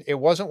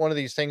wasn't one of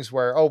these things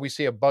where, oh, we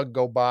see a bug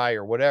go by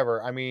or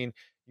whatever. I mean,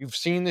 you've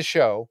seen the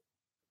show,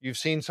 you've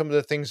seen some of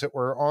the things that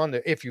were on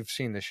the. If you've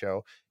seen the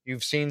show,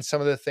 you've seen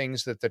some of the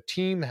things that the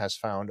team has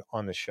found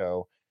on the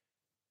show.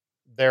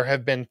 There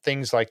have been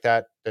things like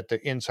that that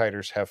the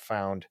insiders have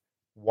found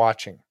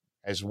watching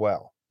as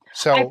well. I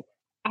So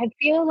I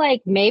feel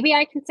like maybe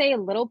I can say a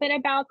little bit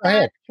about go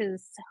ahead. that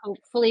because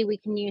hopefully we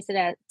can use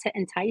it to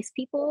entice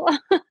people.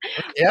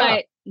 Yeah.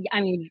 But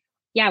I mean,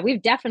 yeah,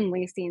 we've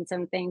definitely seen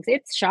some things.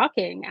 It's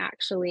shocking,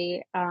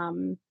 actually.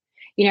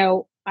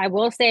 I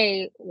will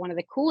say one of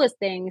the coolest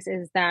things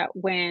is that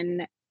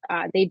when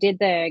they did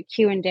the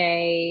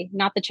Q&A,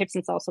 not the chips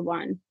and salsa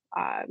one,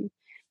 but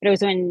it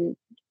was when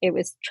it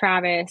was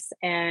Travis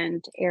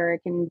and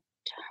Eric and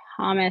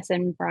Thomas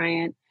and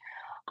Bryant.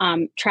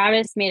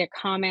 Travis made a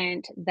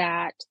comment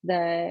that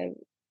the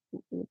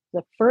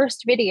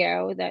first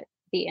video that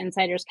the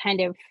insiders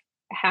kind of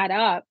had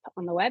up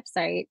on the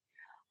website,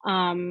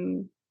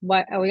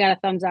 we got a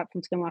thumbs up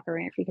from Skinwalker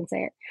Ranch, we can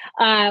say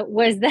it,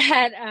 was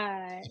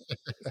that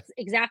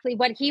exactly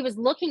what he was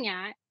looking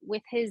at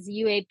with his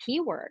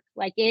UAP work.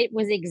 Like it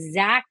was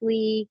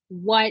exactly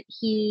what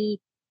he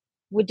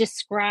would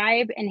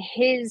describe in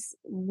his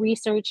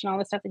research and all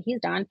the stuff that he's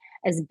done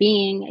as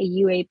being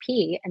a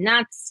UAP. And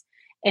that's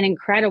an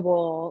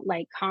incredible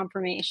like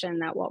confirmation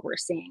that what we're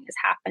seeing is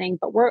happening.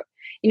 But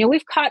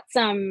we've caught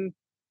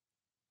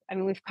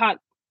we've caught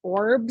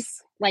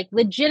orbs, like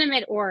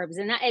legitimate orbs.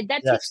 And that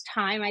takes Yes.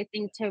 time, I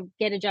think, to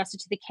get adjusted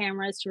to the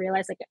cameras to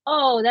realize like,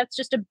 oh, that's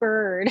just a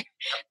bird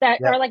that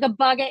Yeah. or like a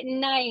bug at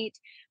night.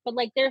 But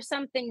like there's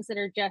some things that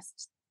are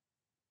just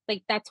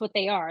like that's what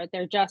they are.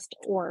 They're just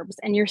orbs.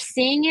 And you're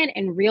seeing it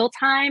in real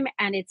time.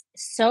 And it's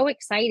so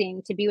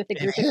exciting to be with a It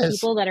group of is.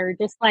 people that are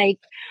just like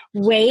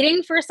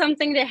waiting for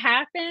something to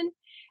happen.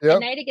 At Yep.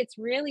 night, it gets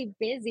really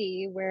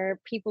busy where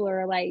people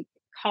are like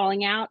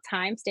calling out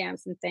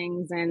timestamps and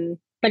things.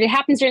 But it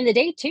happens during the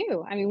day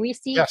too. I mean, we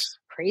see Yes.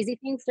 crazy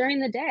things during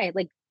the day,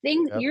 like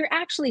things Yep. you're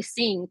actually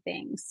seeing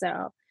things.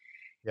 So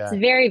it's Yeah.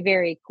 very,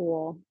 very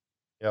cool.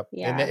 Yep.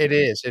 And Yeah. it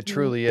is. It Mhm.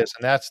 truly is.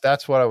 And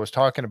that's what I was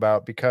talking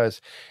about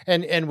because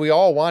and we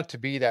all want to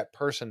be that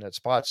person that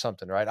spots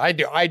something, right? I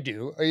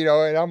do,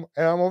 and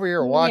I'm over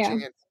here Yeah.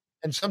 watching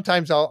and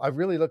sometimes I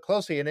really look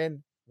closely and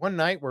then one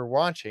night we're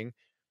watching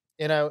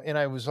and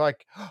I was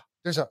like, "Oh,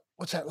 there's a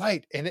what's that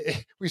light?" And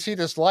we see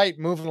this light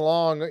moving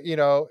along,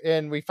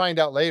 and we find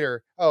out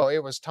later, oh,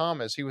 it was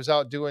Thomas. He was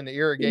out doing the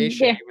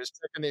irrigation. Yeah. He was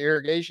checking the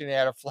irrigation. He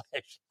had a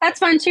flash. That's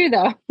fun too,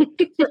 though.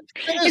 It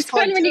is It's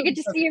fun fun when you too get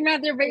to because see him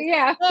out there, but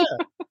yeah. yeah,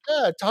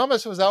 yeah,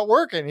 Thomas was out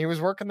working. He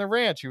was working the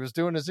ranch. He was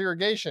doing his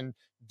irrigation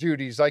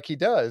duties like he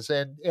does,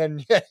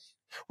 and yet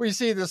we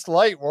see this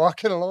light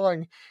walking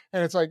along,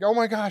 and it's like, oh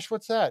my gosh,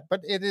 what's that?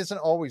 But it isn't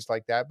always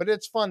like that. But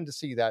it's fun to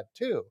see that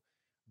too.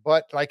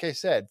 But like I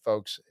said,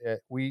 folks,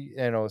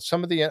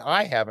 some of the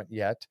I haven't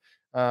yet,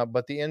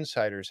 but the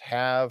insiders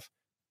have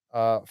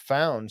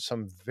found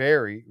some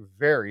very,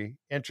 very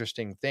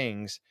interesting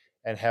things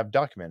and have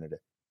documented it.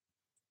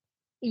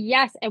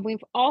 Yes, and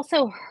we've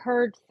also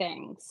heard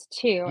things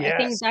too. I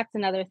think Yes. that's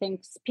another thing.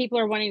 People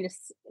are wanting to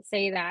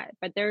say that,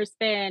 but there's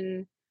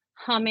been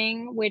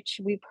humming, which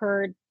we've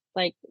heard,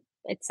 like,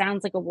 it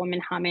sounds like a woman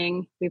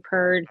humming. We've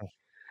heard,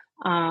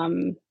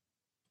 um,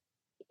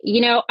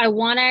 I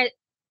want to.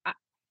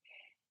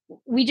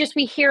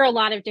 We hear a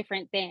lot of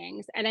different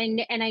things, and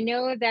I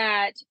know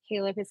that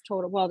Caleb has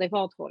told. Well, they've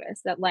all told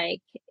us that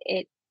like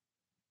it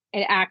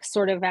acts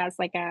sort of as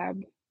like a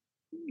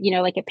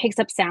like it picks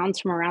up sounds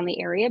from around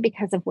the area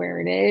because of where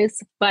it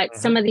is. But Mhm.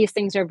 some of these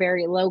things are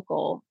very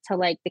local to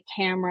like the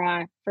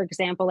camera. For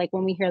example, like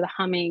when we hear the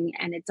humming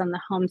and it's on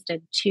the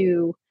Homestead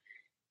 2.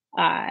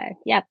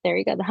 Yeah, there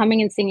you go. The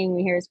humming and singing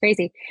we hear is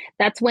crazy.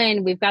 That's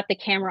when we've got the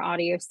camera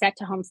audio set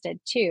to Homestead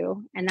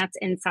 2, and that's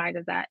inside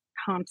of that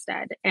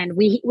homestead. And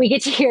we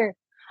get to hear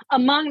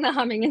among the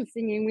humming and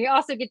singing, we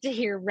also get to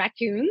hear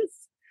raccoons,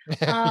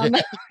 Yeah.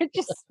 which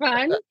is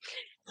fun.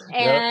 Yep.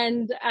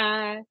 And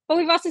but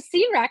we've also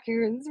seen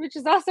raccoons, which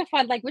is also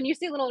fun. Like when you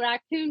see a little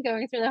raccoon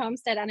going through the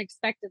homestead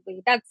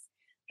unexpectedly,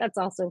 that's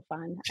also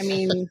fun. I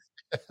mean,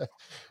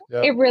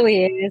 Yep. it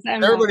really is. I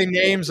don't know. Everybody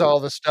names all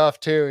the stuff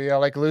too,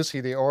 like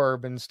Lucy the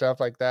Orb and stuff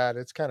like that.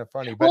 It's kind of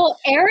funny, but Well,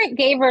 Eric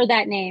gave her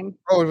that name.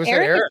 oh, was it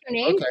Eric is Eric? who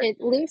named Okay.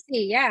 it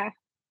Lucy. Yeah,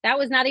 that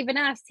was not even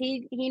us.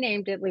 He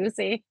named it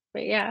Lucy.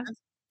 But yeah,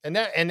 And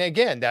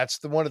again,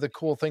 that's one of the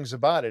cool things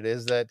about it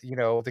is that,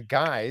 the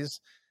guys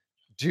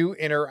do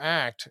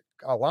interact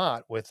a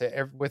lot with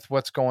with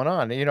what's going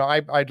on.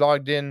 I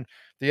logged in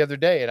the other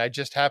day, and I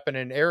just happened,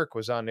 and Eric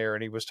was on there,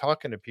 and he was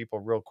talking to people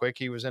real quick.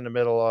 He was in the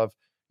middle of,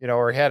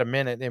 or he had a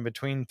minute in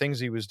between things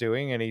he was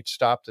doing, and he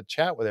stopped to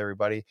chat with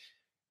everybody.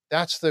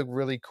 That's the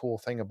really cool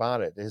thing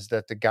about it, is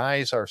that the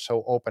guys are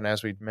so open,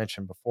 as we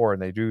mentioned before,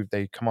 and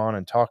they come on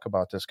and talk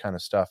about this kind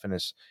of stuff, and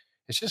it's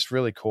just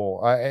really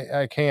cool.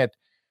 I can't,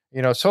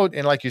 so,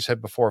 and like you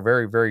said before,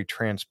 very, very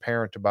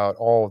transparent about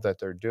all that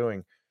they're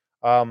doing.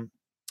 Um,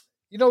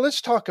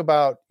 let's talk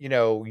about,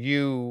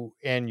 you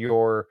and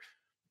your,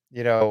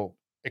 you know,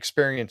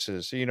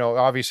 experiences.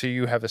 Obviously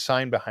you have a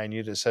sign behind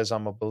you that says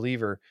I'm a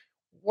believer.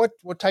 What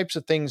types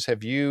of things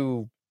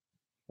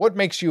what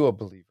makes you a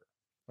believer?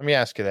 Let me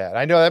ask you that.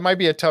 I know that might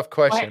be a tough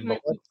question, but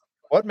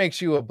what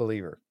makes you a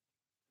believer?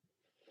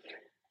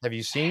 Have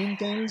you seen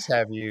things?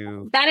 Have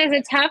you? That is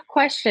a tough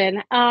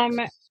question.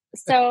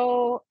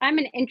 So I'm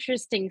an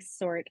interesting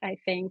sort, I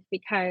think,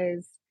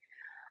 because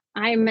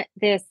I'm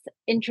this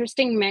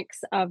interesting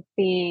mix of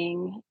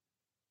being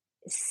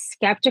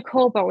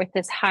skeptical, but with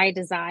this high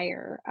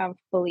desire of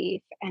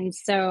belief. And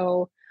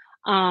so,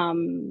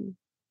 and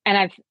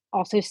I've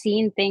also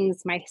seen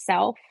things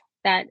myself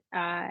that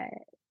I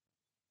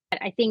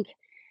think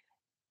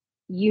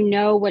you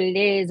know what it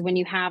is when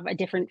you have a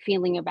different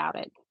feeling about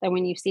it than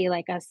when you see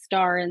like a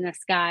star in the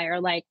sky or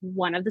like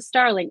one of the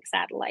Starlink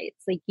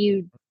satellites. Like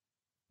you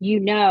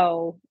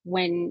know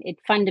when it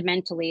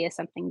fundamentally is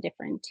something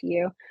different to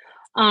you.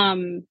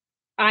 Um,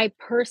 I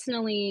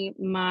personally,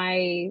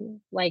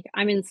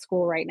 I'm in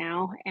school right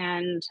now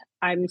and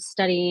I'm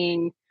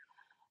studying.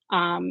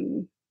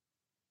 Um,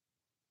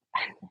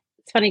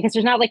 it's funny because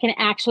there's not like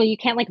you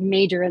can't like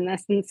major in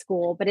this in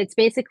school, but it's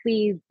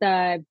basically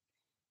the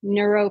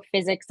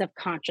neurophysics of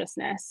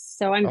consciousness.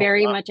 So I'm Oh,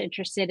 very wow. much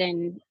interested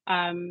in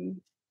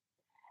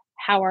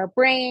how our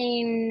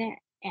brain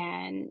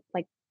and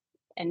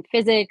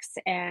physics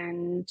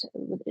and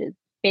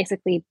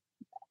basically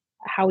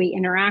how we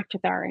interact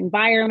with our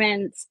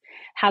environments,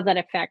 how that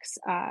affects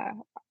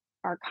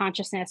our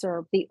consciousness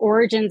or the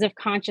origins of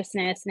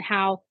consciousness, and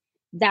how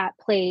that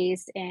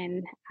plays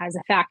in as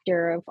a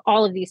factor of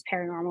all of these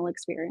paranormal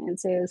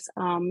experiences.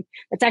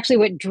 That's actually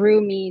what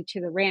drew me to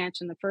the ranch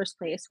in the first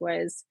place.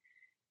 Was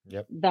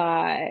Yep.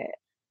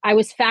 I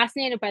was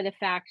fascinated by the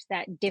fact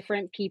that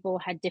different people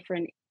had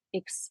different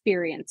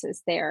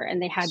experiences there,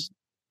 and they had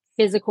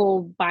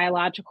physical,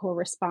 biological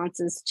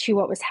responses to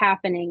what was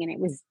happening, and it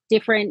was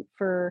different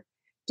for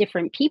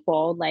different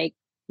people. Like,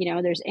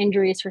 there's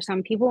injuries for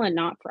some people and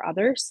not for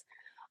others.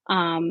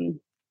 And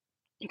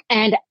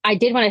I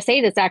did want to say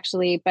this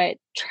actually, but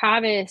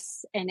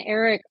Travis and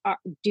Eric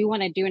do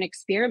want to do an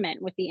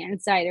experiment with the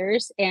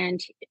insiders, and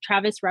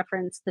Travis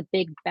referenced the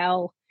Big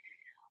Bell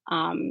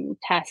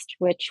test,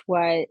 which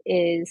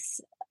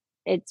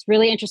it's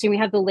really interesting. We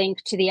have the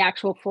link to the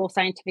actual full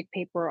scientific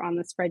paper on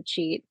the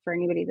spreadsheet for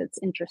anybody that's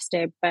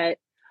interested. But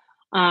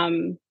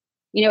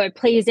it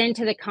plays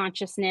into the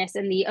consciousness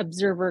and the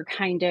observer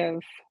kind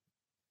of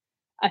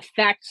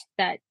effect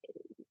that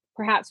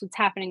perhaps what's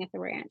happening at the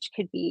ranch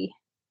could be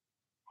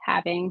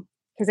having,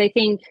 because I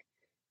think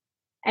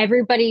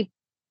everybody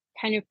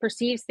kind of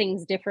perceives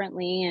things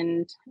differently,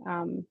 and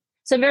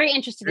so I'm very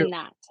interested in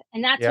that,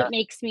 and that's Yeah. what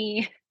makes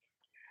me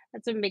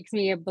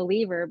a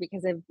believer,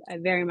 because I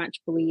very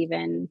much believe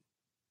in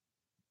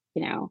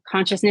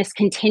consciousness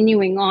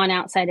continuing on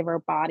outside of our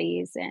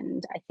bodies,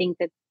 and I think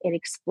that it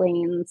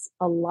explains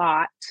a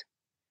lot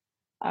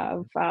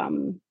of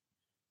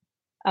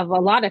a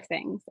lot of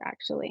things,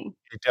 actually.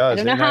 It I does.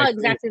 don't know And I how agree.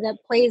 exactly that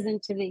plays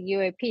into the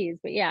UAPs,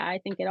 but yeah, I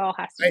think it all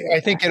has to do I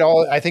with think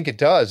that. I think it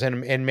does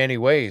in many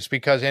ways,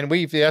 because, and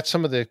that's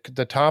some of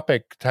the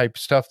topic type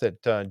stuff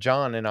that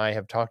John and I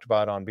have talked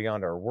about on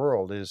Beyond Our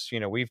World. Is,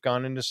 we've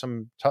gone into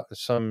some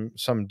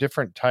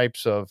different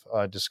types of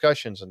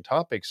discussions and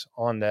topics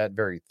on that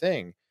very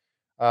thing,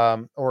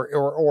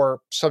 or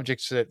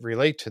subjects that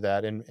relate to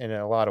that in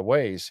a lot of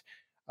ways.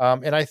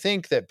 And I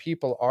think that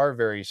people are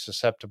very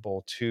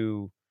susceptible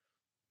to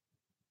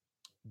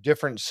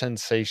different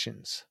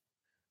sensations.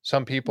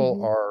 Some people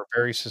Hmm. are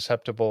very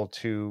susceptible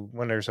to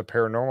when there's a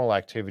paranormal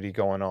activity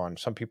going on.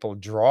 Some people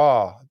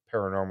draw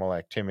paranormal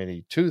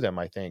activity to them,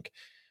 I think.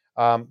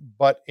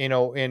 But and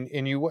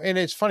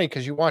it's funny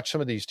because you watch some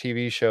of these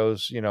TV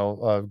shows,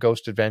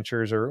 Ghost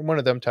Adventures or one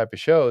of them type of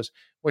shows,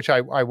 which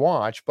I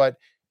watch, but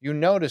you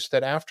notice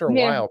that after a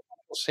Yeah. while,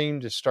 people seem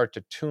to start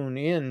to tune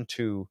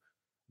into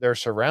their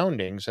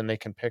surroundings, and they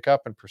can pick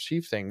up and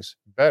perceive things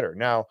better.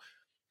 Now,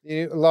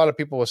 a lot of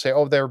people will say,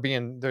 "Oh,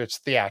 it's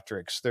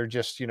theatrics. They're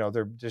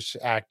just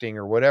acting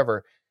or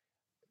whatever."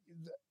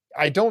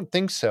 I don't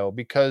think so,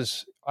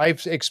 because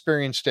I've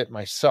experienced it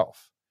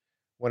myself.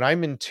 When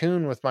I'm in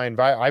tune with my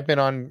environment, I've been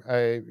on,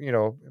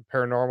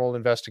 paranormal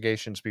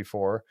investigations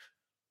before,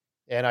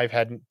 and I've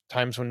had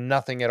times when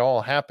nothing at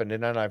all happened,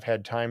 and then I've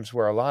had times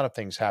where a lot of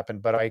things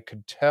happened. But I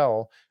could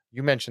tell.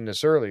 You mentioned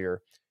this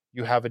earlier.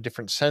 You have a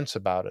different sense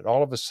about it.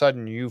 All of a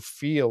sudden, you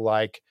feel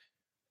like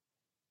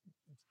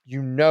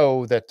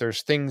that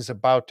there's things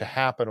about to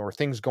happen or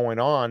things going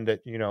on that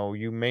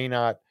you may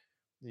not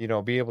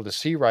be able to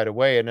see right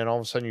away. And then all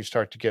of a sudden you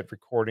start to get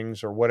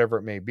recordings or whatever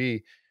it may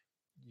be.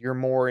 You're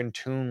more in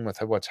tune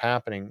with what's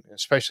happening,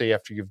 especially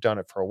after you've done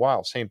it for a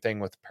while. Same thing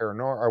with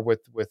paranormal or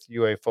with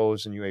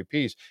UFOs and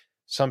UAPs.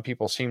 Some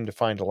people seem to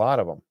find a lot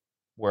of them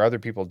where other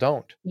people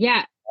don't.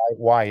 Yeah.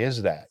 Why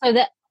is that? So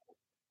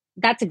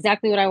that's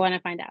exactly what I want to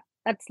find out.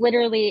 That's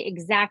literally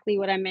exactly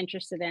what I'm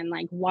interested in.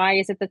 Like, why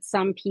is it that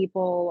some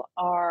people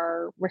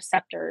are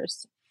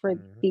receptors for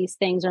these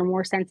things or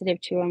more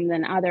sensitive to them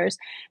than others?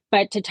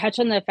 But to touch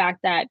on the fact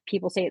that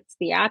people say it's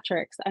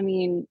theatrics, I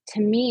mean, to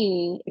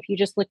me, if you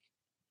just look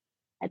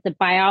at the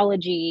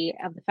biology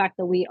of the fact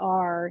that we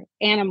are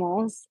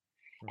animals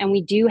and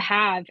we do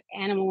have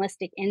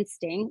animalistic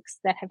instincts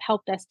that have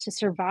helped us to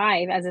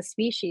survive as a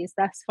species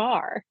thus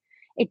far,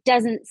 it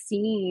doesn't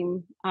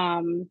seem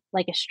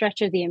like a stretch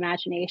of the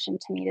imagination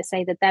to me to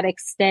say that that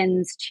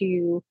extends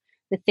to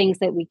the things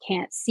that we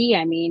can't see.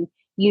 I mean,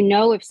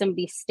 if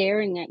somebody's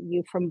staring at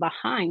you from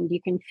behind, you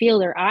can feel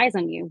their eyes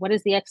on you. What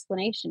is the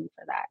explanation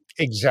for that?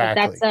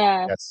 Exactly.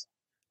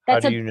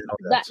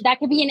 That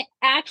could be an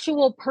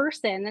actual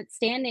person that's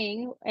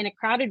standing in a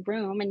crowded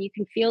room and you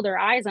can feel their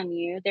eyes on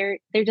you. There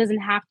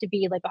doesn't have to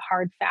be like a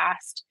hard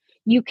fast.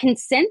 You can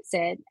sense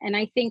it. And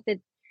I think that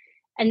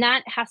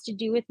has to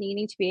do with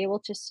needing to be able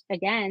to,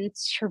 again,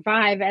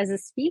 survive as a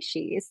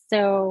species.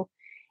 So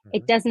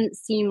it doesn't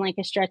seem like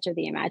a stretch of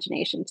the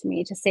imagination to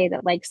me to say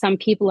that like some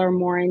people are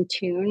more in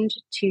tuned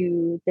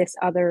to this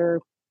other,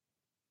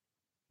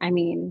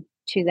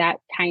 to that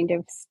kind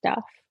of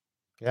stuff.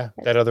 Yeah,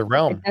 that other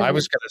realm. I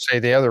was going to say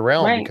the other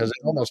realm, right, because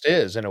it almost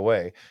is in a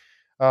way.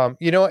 And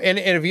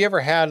have you ever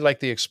had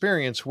like the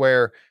experience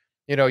where,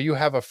 you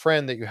have a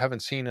friend that you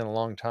haven't seen in a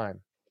long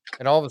time,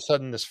 and all of a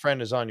sudden this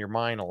friend is on your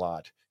mind a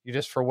lot. You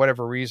just, for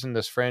whatever reason,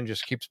 this friend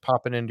just keeps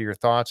popping into your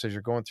thoughts as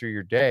you're going through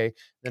your day.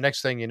 The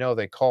next thing you know,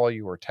 they call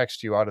you or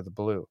text you out of the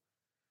blue.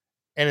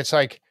 And it's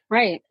like,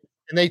 right.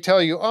 And they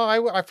tell you, oh,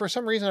 I for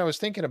some reason, I was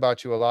thinking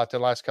about you a lot the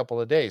last couple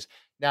of days.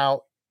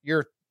 Now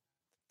you're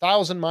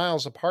 1,000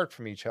 miles apart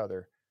from each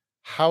other.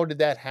 How did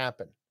that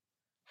happen?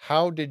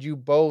 How did you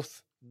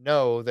both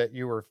know that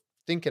you were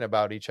thinking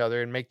about each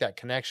other and make that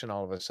connection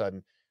all of a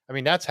sudden? I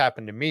mean, that's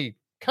happened to me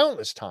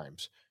countless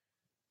times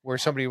where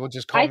somebody will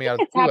just call me out of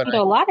the blue. It's happened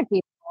to a lot of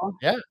people.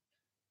 Yeah.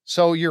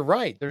 So you're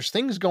right. There's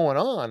things going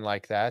on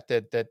like that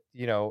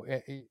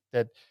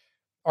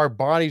our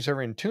bodies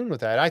are in tune with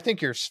that. I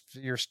think your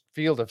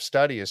field of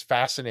study is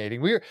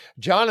fascinating.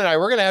 John and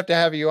we're going to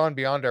have you on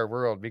Beyond Our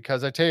World,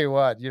 because I tell you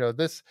what,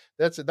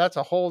 that's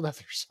a whole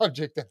nother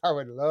subject that I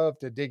would love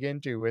to dig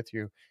into with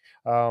you,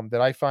 that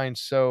I find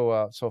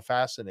so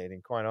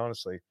fascinating, quite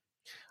honestly.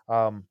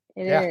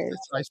 It is.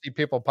 I see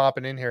people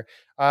popping in here.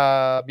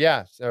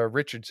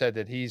 Richard said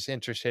that he's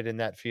interested in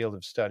that field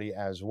of study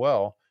as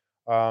well.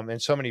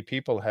 And so many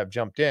people have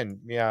jumped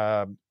in.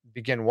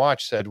 Begin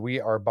Watch said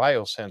we are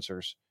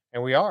biosensors.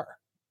 And we are.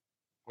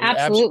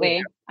 Absolutely.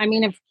 Are. I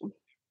mean,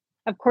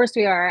 of course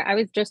we are. I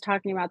was just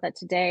talking about that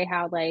today,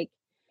 how like,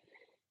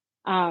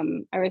 I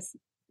was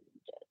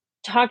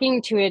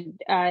talking to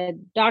a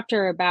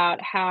doctor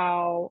about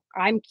how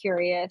I'm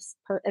curious,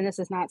 and this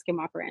is not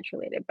Skinwalker Ranch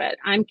related, but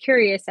I'm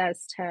curious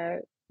as to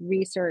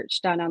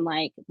research done on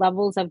like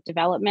levels of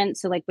development.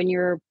 So like when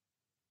you're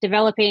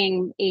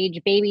developing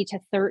age baby to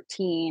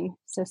 13,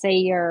 so say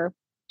you're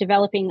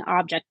developing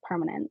object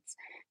permanence,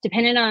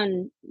 depending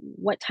on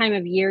what time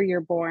of year you're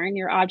born,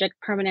 your object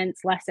permanence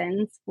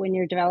lessons when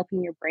you're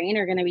developing your brain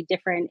are going to be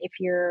different. If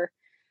you're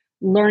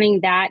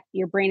learning that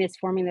your brain is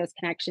forming those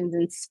connections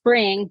in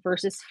spring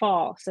versus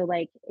fall. So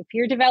like if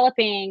you're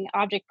developing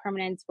object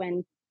permanence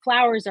when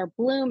flowers are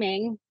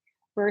blooming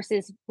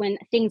versus when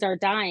things are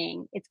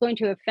dying, it's going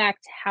to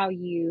affect how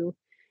you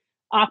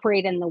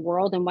operate in the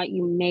world and what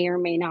you may or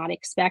may not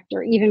expect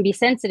or even be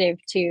sensitive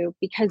to,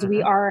 because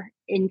we are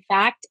in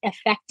fact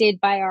affected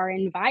by our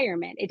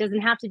environment. It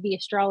doesn't have to be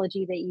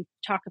astrology that you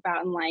talk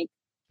about in like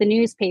the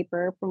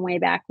newspaper from way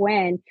back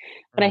when,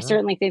 but I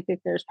certainly think that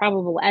there's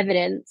probable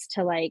evidence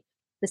to like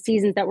the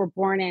seasons that we're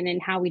born in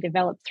and how we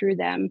develop through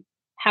them,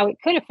 how it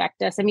could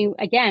affect us. I mean,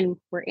 again,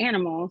 we're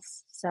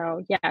animals,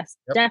 so yes,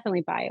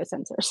 definitely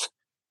biosensors.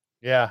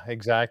 Yeah,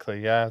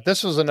 exactly. Yeah.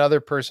 This was another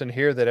person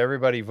here that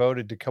everybody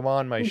voted to come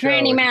on my show.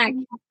 Granny Mac.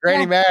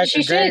 Granny Mac.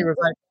 And Granny was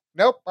like,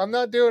 nope, I'm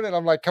not doing it.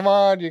 I'm like, come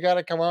on, you got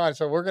to come on.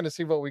 So we're going to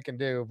see what we can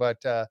do. But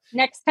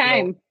next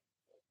time.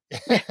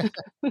 And,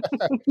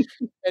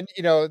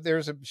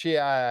 she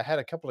had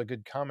a couple of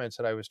good comments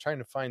that I was trying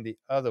to find the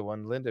other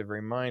one. Linda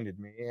reminded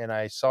me and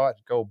I saw it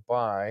go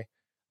by.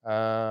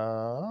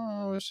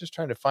 I was just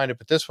trying to find it,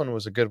 but this one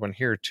was a good one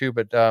here too.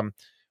 But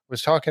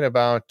was talking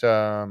about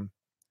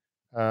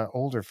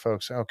older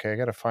folks. Okay, I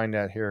got to find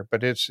that here.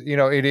 But it's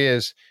it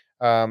is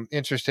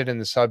interested in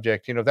the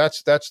subject.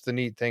 That's the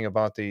neat thing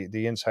about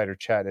the insider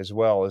chat as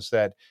well, is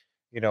that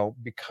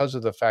because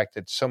of the fact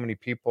that so many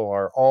people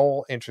are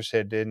all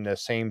interested in the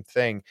same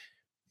thing.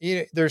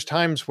 There's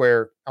times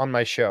where on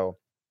my show,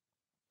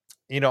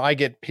 I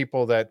get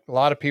a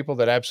lot of people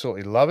that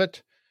absolutely love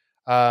it,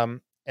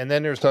 and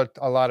then there's a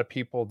lot of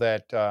people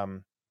that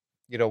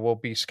will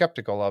be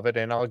skeptical of it,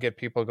 and I'll get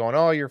people going,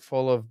 "Oh, you're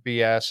full of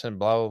BS and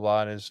blah blah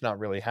blah, and it's not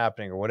really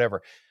happening or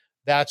whatever."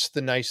 That's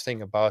the nice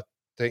thing about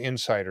the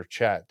insider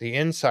chat. The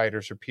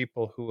insiders are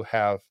people who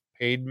have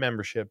paid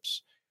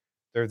memberships.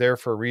 They're there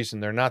for a reason.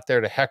 They're not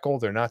there to heckle.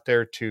 They're not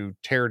there to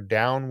tear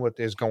down what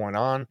is going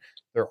on.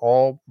 They're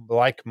all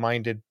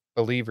like-minded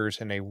believers,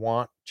 and they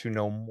want to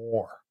know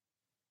more.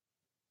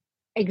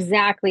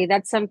 Exactly.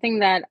 That's something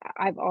that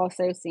I've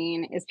also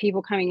seen is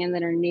people coming in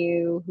that are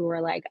new who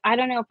are like, I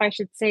don't know if I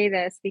should say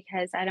this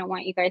because I don't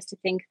want you guys to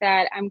think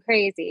that I'm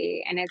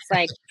crazy. And it's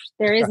like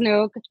there is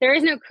no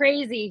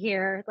crazy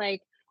here. Like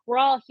we're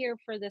all here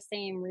for the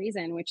same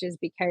reason, which is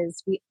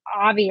because we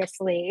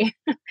obviously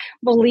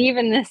believe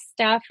in this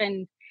stuff,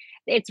 and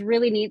it's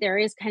really neat. There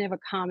is kind of a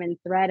common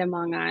thread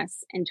among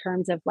us in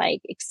terms of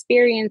like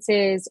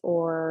experiences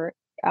or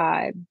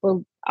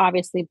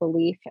obviously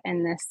belief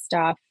in this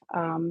stuff.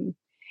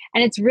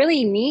 And it's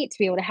really neat to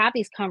be able to have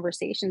these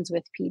conversations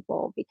with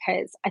people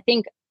because I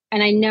think,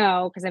 and I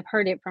know because I've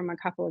heard it from a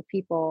couple of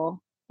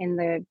people in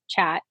the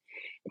chat,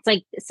 it's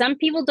like some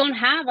people don't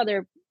have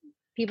other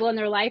people in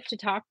their life to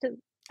talk to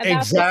about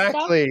this stuff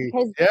Exactly.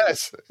 because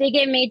Yes. they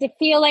get made to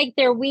feel like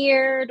they're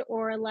weird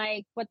or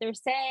like what they're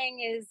saying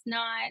is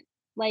not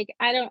like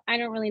I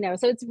don't really know.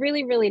 So it's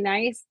really really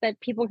nice that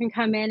people can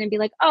come in and be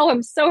like, "Oh,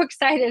 I'm so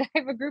excited. I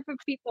have a group of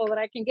people that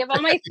I can give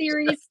all my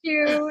theories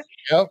to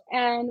Yep.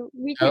 and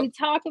we Yep. can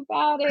talk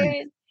about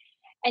it."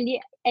 And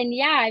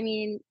I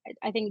mean,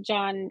 I think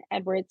John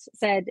Edwards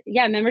said,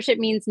 yeah, membership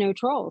means no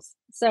trolls.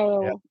 Yep.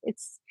 So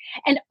it's,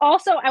 and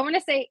also I want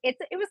to say it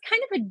was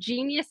kind of a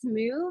genius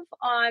move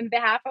on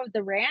behalf of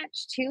the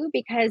ranch too,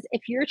 because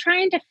if you're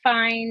trying to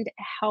find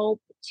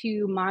help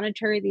to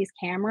monitor these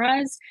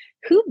cameras,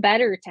 who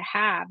better to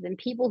have than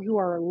people who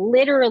are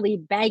literally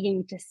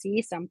begging to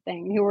see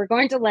something, who are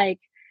going to like,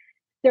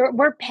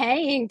 we're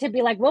paying to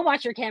be like, we'll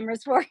watch your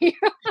cameras for you.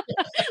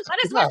 Let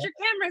us Yeah. watch your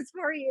cameras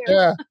for you.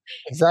 Yeah.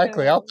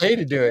 Exactly. I'll So pay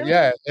to do it. really,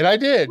 Yeah. And I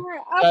did. sure,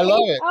 And I love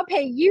it. I'll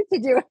pay you to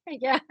do it.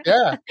 Yeah.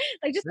 Yeah.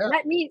 Like just Yeah.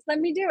 let me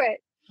do it.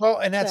 Well,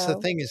 and that's the So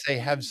thing is they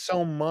have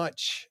so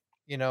much,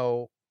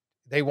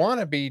 they want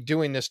to be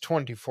doing this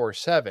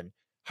 24/7.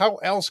 How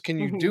else can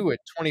you mhm. do it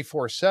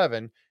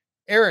 24/7?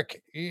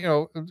 Eric,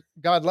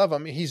 God love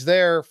him. He's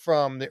there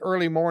from the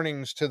early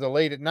mornings to the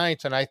late at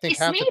nights. And I He think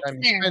half the sleeps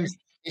time there.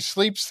 he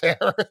sleeps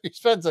there. He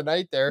spends the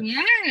night there, but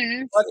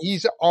Yes.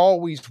 he's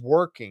always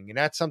working. And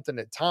that's something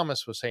that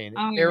Thomas was saying.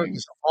 Eric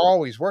is Always.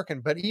 always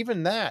working, but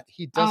even that,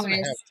 he doesn't have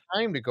Always.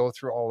 time to go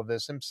through all of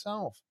this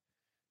himself.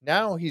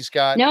 Now he's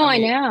got, No, I I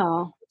mean,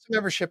 know. what's the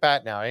membership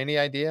at now? Any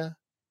idea?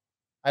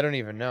 I don't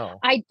even know.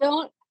 I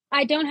don't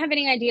I don't have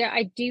any idea.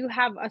 I do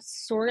have a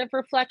sort of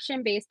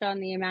reflection based on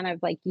the amount of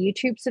like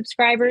YouTube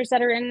subscribers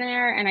that are in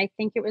there. And I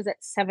think it was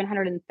at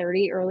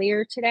 730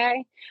 earlier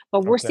today.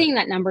 But we're Okay. seeing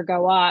that number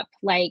go up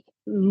like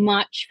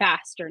much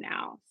faster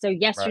now. So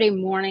Right. yesterday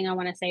morning, I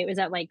want to say it was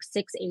at like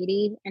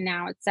 680 and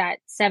now it's at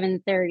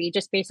 730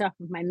 just based off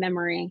of my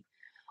memory.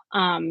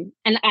 And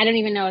I don't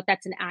even know if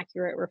that's an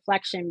accurate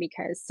reflection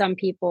because some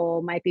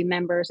people might be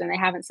members and they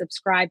haven't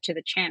subscribed to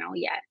the channel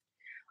yet.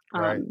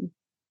 Right. Um,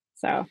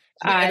 so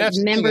And that's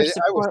the thing. member I was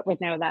support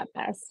would know that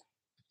best.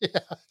 yeah.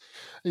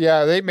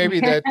 Yeah, they maybe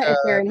that, If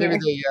they're in maybe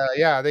here. they,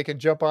 yeah, they can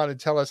jump on and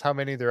tell us how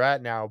many they're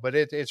at now, but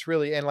it's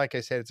really, and like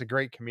I said, it's a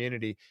great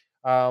community.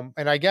 And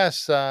I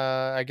guess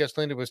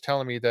Linda was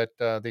telling me that,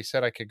 they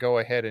said I could go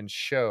ahead and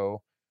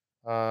show.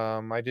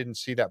 I didn't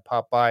see that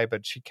pop by,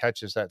 but she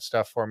catches that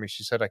stuff for me.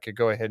 She said I could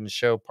go ahead and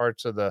show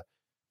parts of the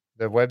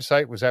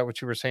website. Was that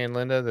what you were saying,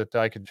 Linda? That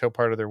I could show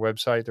part of their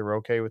website? They're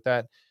okay with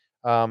that?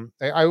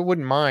 I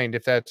wouldn't mind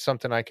if that's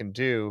something I can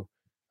do.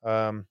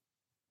 Um,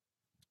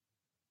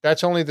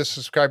 that's only the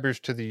subscribers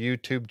to the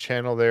YouTube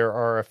channel. There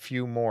are a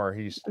few more.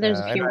 There's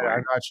a And few I'm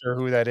more. not sure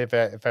who that if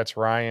that's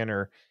Ryan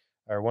or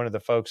one of the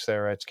folks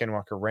there at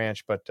Skinwalker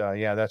Ranch. But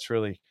yeah, that's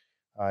really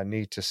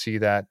neat to see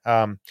that.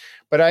 But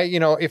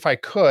if I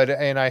could,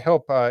 and I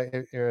hope,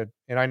 and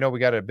I know we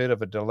got a bit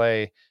of a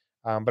delay,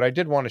 but I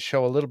did want to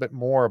show a little bit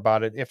more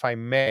about it, if I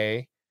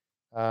may.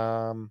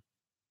 Um,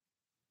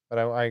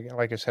 but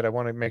like I said, I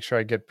want to make sure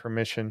I get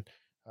permission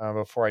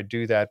before I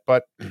do that.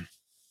 But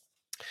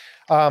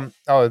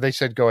oh, they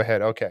said go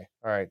ahead. Okay,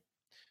 all right. Okay,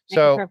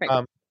 So, perfect.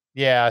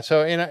 yeah.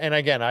 So, and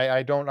again,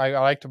 I don't, I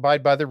like to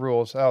abide by the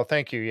rules. Oh,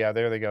 thank you. Yeah,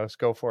 there they go. Let's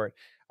go for it.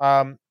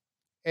 Um,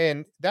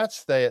 and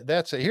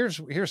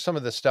here's some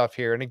of the stuff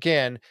here. And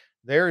again,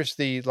 there's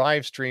the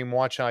live stream.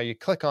 Watch now. You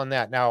click on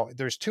that. Now,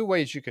 there's two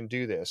ways you can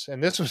do this.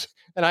 And this was,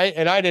 and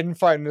I didn't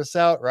find this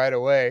out right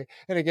away.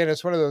 And again,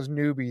 it's one of those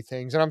newbie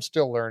things, and I'm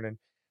still learning.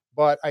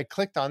 But I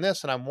clicked on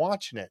this and I'm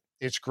watching it.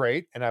 It's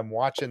great, and I'm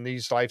watching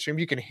these live streams.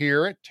 You can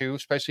hear it too,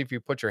 especially if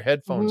you put your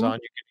headphones Hmm. on.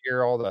 You can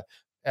hear all the,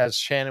 as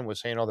Shannon was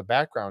saying, all the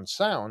background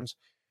sounds.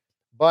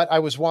 But I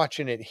was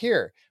watching it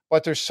here.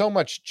 But there's so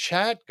much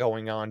chat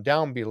going on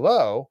down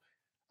below,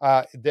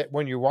 that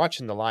when you're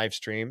watching the live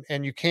stream,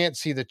 and you can't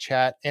see the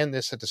chat and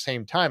this at the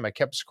same time. I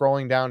kept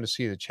scrolling down to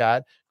see the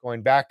chat,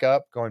 going back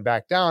up, going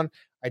back down.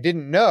 I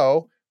didn't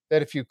know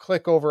that if you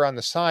click over on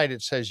the side,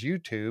 it says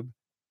YouTube.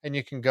 and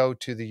you can go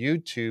to the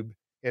YouTube.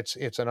 It's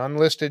an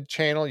unlisted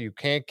channel. You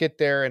can't get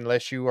there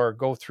unless you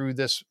go through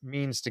this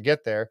means to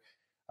get there.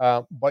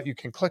 But you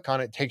can click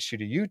on it, takes you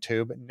to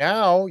YouTube.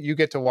 Now you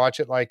get to watch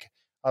it like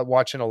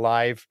watching a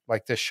live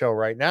like this show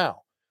right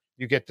now.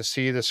 You get to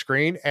see the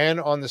screen,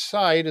 and on the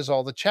side is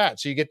all the chat.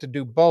 So you get to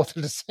do both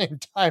at the same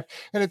time.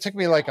 And it took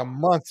me like a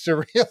month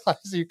to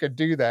realize you could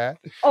do that.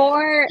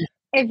 Or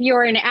if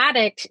you're an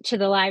addict to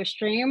the live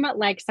stream,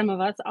 like some of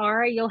us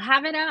are, you'll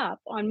have it up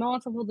on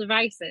multiple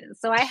devices.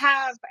 So I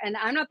have, and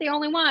I'm not the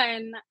only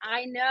one,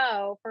 I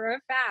know for a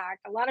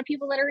fact, a lot of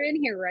people that are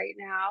in here right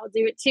now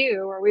do it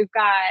too, where we've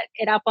got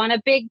it up on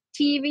a big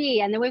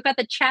TV, and then we've got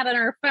the chat on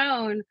our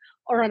phone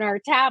or on our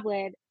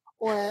tablet.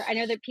 Or I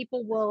know that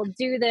people will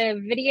do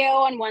the video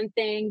on one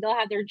thing, they'll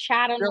have their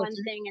chat on one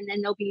thing, and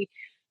then they'll be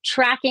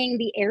tracking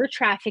the air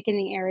traffic in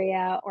the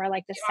area, or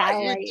like the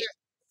satellite.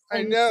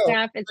 I know.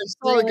 Stuff. It's I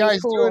saw really the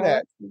guys cool. doing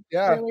that.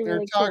 Yeah, really, they're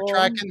really cool.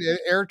 tracking the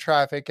air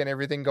traffic and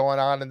everything going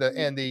on, and the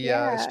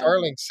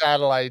Starlink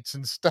satellites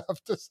and stuff.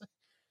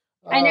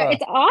 I know,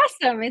 it's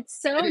awesome. It's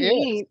so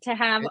neat to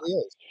have. It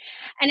is.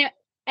 And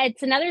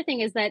it's another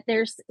thing is that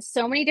there's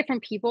so many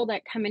different people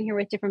that come in here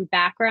with different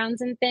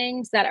backgrounds and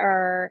things that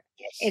are.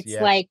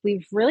 Like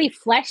we've really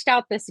fleshed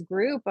out this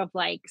group of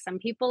like some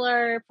people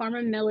are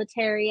former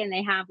military and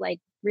they have like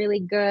really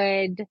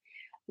good.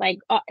 Like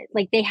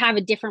they have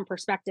a different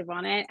perspective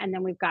on it, and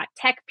then we've got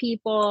tech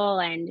people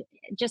and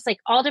just like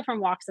all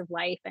different walks of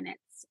life, and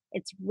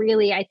it's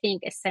really, I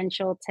think,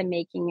 essential to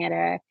making it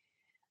a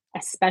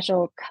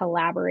special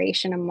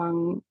collaboration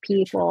among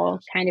people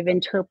kind of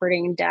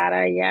interpreting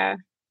data. Yeah.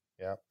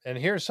 And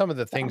here's some of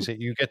the things that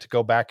you get to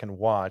go back and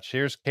watch.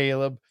 Here's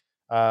Caleb,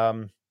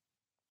 the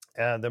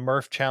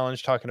Murph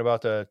Challenge, talking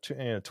about the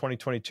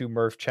 2022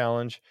 Murph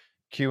Challenge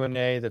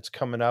Q&A that's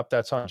coming up.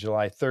 That's on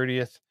July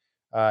 30th.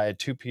 At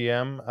 2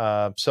 p.m.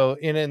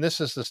 And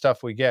this is the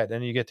stuff we get.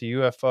 And you get the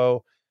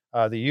UFO,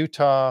 the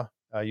Utah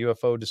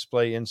UFO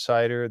Display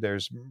Insider.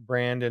 There's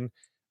Brandon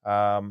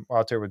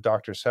out there with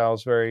Dr.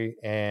 Salisbury.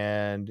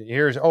 And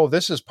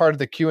this is part of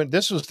the Q&A.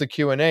 This was the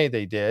Q&A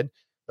they did,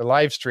 the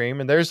live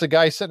stream. And there's the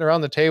guy sitting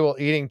around the table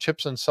eating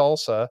chips and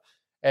salsa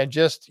and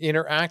just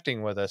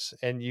interacting with us.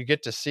 And you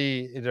get to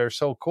see, they're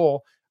so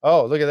cool.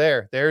 Oh, look at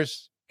there.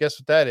 Guess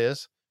what that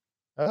is?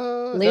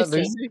 Lucy. Is that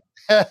Lucy?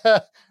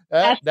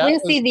 That's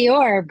Lucy the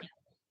Orb.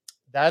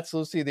 That's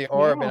Lucy the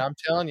Orb. And I'm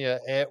telling you,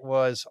 it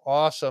was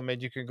awesome.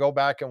 And you can go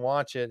back and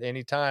watch it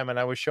anytime. And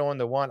I was showing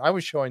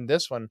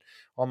this one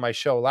on my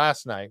show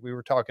last night. We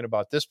were talking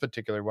about this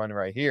particular one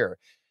right here,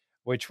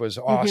 which was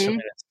awesome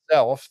in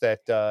itself that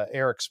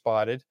Eric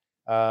spotted.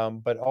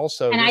 But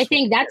also, and I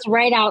think that's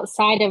right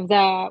outside of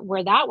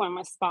where that one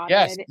was spotted.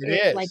 Yes, it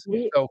is. Like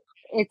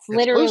it's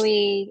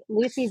literally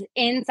Lucy's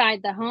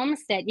inside the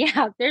homestead.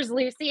 Yeah, there's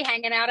Lucy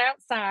hanging out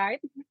outside.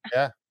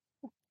 Yeah.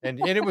 And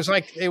it was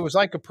like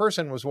a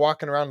person was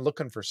walking around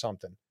looking for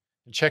something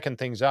and checking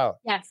things out.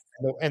 Yes.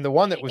 And the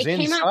one that was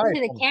inside came out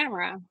into the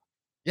camera.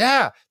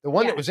 Yeah. The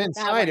one that was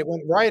inside, it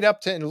went right up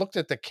to and looked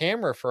at the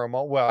camera for a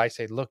moment. Well, I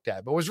say looked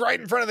at, but was right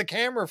in front of the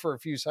camera for a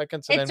few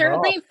seconds. And it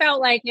certainly felt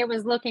like it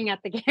was looking at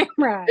the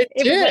camera.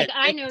 It was like,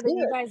 I know that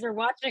you guys are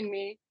watching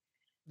me.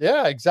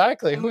 Yeah,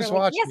 exactly. And who's like,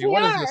 watching yes, you?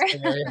 What is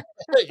this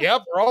thing?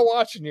 Yep, we're all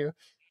watching you.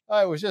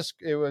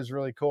 It was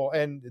really cool.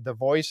 And the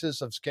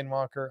voices of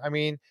Skinwalker. I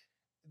mean,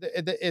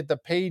 the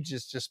page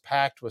is just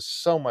packed with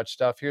so much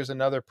stuff. Here's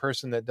another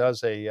person that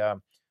does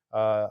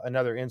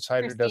another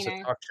insider, Christina. Does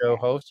a talk show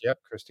host. Yep,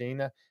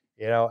 Christina.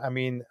 I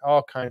mean,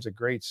 all kinds of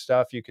great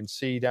stuff. You can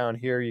see down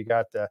here, you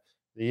got the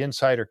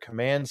Insider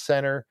Command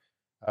Center,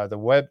 the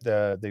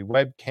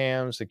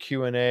webcams, the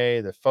Q&A,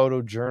 the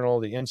photo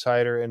journal, the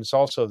Insider, and it's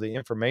also the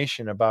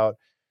information about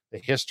the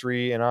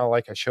history and all,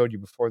 like I showed you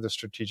before, the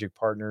strategic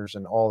partners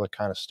and all the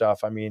kind of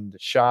stuff. I mean, the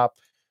shop.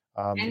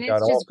 And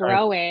it's just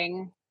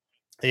growing.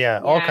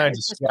 All kinds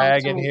of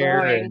swag in here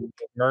and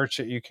merch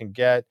that you can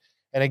get.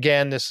 And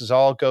again, this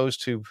all goes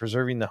to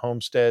preserving the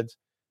homesteads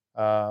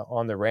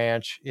on the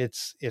ranch.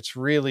 It's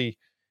really,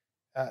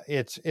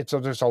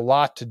 there's a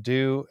lot to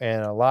do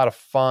and a lot of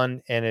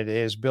fun, and it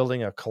is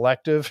building a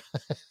collective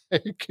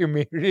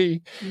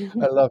community.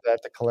 I love that,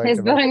 the collective.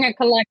 It's building a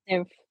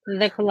collective,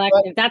 the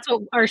collective. That's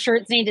what our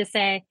shirts need to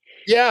say.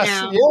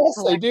 Yes,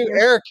 they do.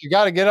 Eric, you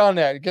got to get on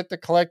that. Get the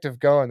collective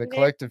going, the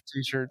collective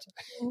t-shirts.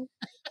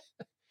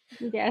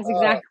 Yes,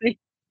 exactly.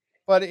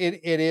 But it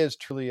is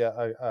truly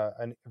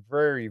a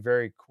very,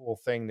 very cool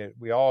thing that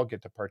we all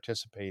get to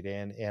participate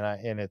in,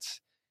 and it's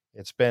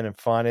been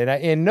fun.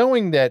 And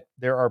knowing that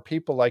there are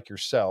people like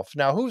yourself.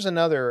 Now, who's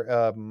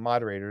another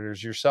moderator?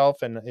 There's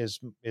yourself and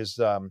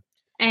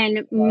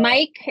and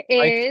Mike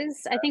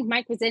is. I think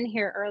Mike was in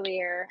here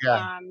earlier.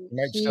 Yeah,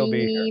 might still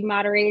be here. He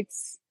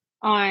moderates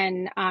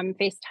on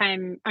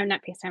FaceTime.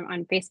 Not FaceTime,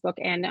 on Facebook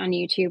and on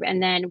YouTube.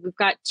 And then we've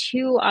got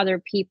two other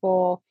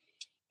people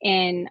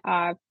in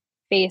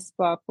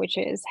Facebook, which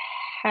is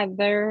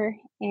Heather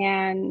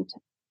and,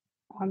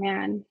 oh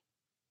man,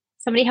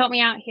 somebody help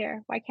me out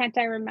here. Why can't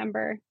I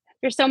remember?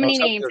 There's so many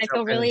names. I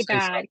feel really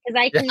bad because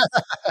I can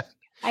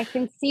I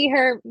can see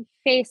her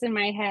face in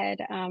my head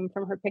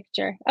from her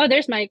picture. Oh,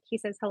 there's Mike. He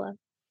says hello.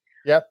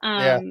 Yep.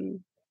 Yeah.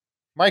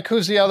 Mike,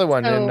 who's the other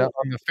one on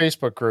the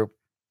Facebook group?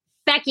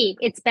 Becky.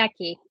 It's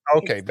Becky.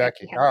 Okay, it's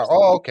Becky.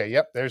 Oh, okay.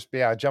 Yep. There's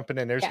jumping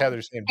in. There's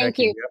Heather saying Thank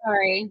Becky. you. Yep.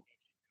 Sorry.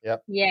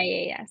 Yep. Yeah.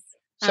 Yes.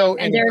 So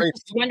and they're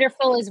just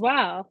wonderful as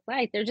well.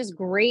 Right. They're just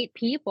great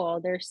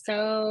people. They're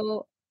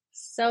so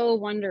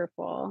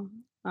wonderful.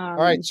 All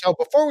right. So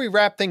before we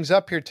wrap things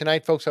up here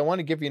tonight, folks, I want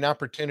to give you an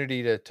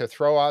opportunity to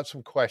throw out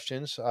some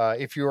questions.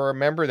 If you are a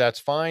member, that's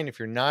fine. If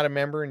you're not a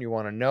member and you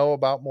want to know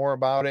more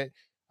about it,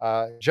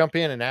 jump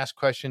in and ask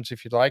questions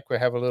if you'd like. We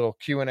have a little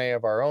Q&A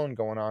of our own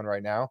going on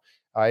right now.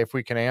 If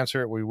we can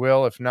answer it, we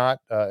will. If not,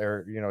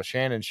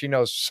 Shannon, she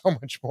knows so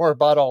much more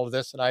about all of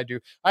this than I do.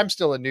 I'm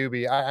still a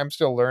newbie. I'm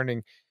still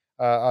learning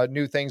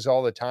new things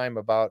all the time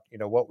about,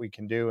 what we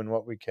can do and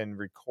what we can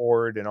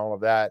record and all of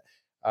that.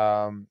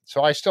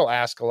 So I still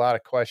ask a lot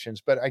of questions,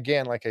 but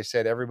again, like I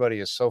said, everybody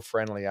is so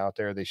friendly out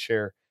there. They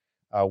share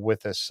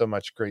with us so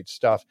much great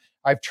stuff.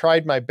 I've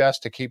tried my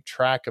best to keep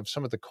track of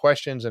some of the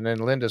questions, and then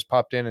Linda's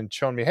popped in and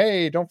shown me,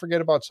 hey, don't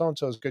forget about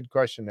so-and-so's good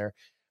question there.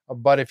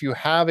 But if you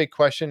have a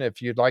question,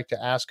 if you'd like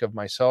to ask of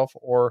myself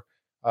or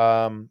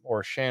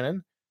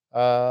Shannon,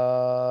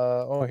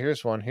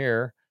 here's one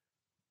here.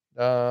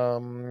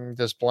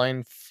 Does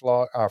Blind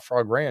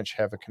Frog Ranch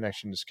have a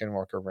connection to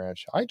Skinwalker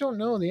Ranch? I don't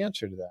know the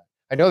answer to that.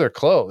 I know they're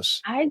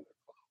close. I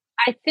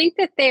think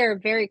that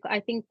I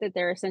think that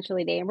they're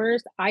essentially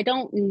neighbors. I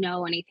don't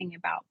know anything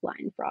about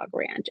Blind Frog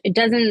Ranch. It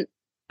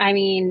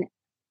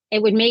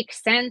would make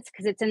sense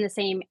because it's in the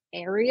same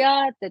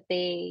area that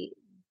they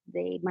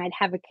might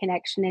have a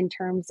connection in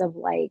terms of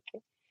like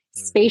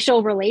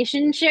spatial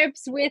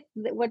relationships with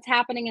what's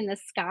happening in the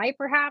sky,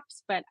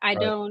 perhaps. But I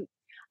don't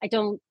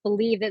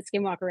believe that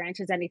Skinwalker Ranch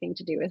has anything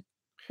to do with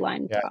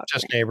Blind Frog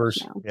just Ranch,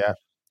 neighbors. no. Yeah.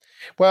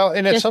 Well,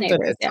 and it's Just something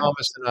neighbors, that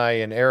Thomas and I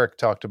and Eric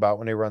talked about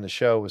when they were on the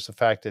show, was the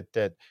fact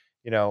that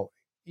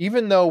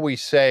even though we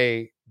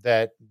say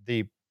that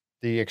the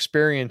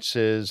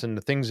experiences and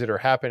the things that are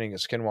happening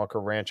at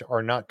Skinwalker Ranch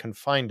are not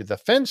confined to the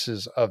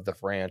fences of the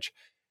ranch,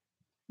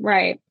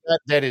 right?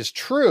 That is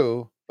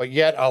true, but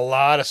yet a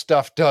lot of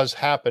stuff does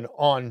happen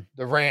on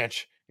the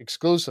ranch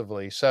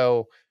exclusively.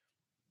 So,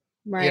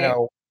 Right.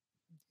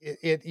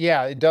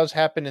 it does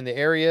happen in the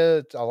area.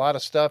 It's a lot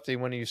of stuff that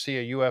when you see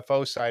a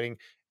UFO sighting,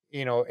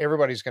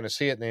 everybody's going to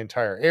see it in the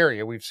entire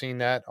area. We've seen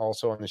that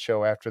also on the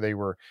show after they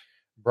were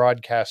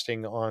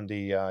broadcasting on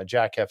the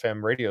Jack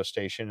FM radio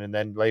station. And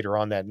then later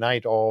on that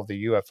night, all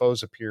the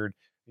UAPs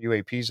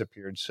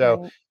appeared.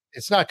 So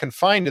It's not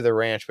confined to the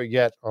ranch, but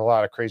yet a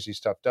lot of crazy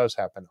stuff does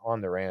happen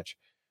on the ranch.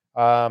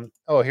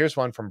 Here's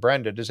one from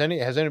Brenda.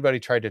 Has anybody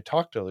tried to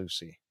talk to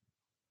Lucy?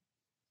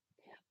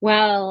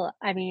 Well,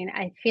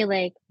 I feel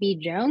like B.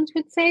 Jones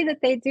would say that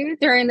they do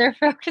during their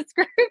focus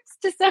groups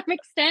to some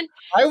extent.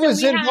 I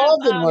was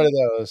involved in one of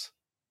those.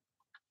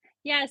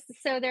 Yes.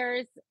 So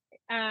there's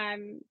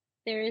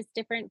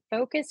different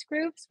focus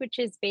groups, which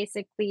is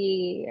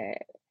basically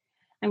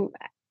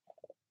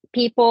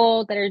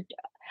people that are,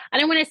 I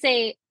don't want to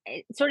say,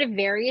 it sort of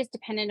varies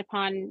dependent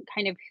upon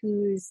kind of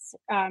who's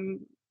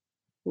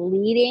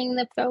leading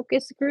the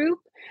focus group.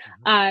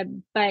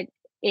 But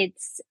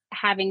it's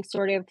having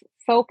sort of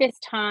focus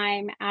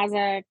time as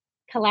a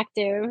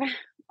collective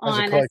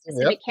on a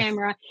specific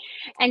camera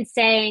and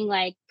saying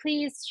like,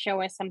 please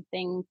show us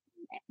something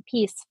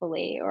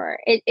peacefully, or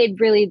it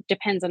really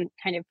depends on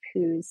kind of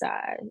whose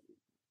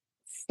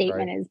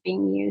statement is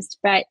being used.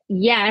 But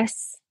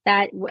yes,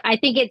 that I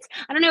think it's,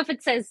 I don't know if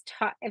it says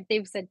if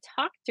they've said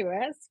talk to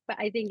us, but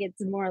I think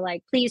it's more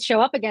like, please show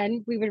up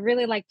again. We would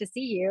really like to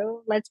see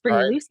you. Let's bring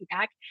Lucy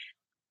back.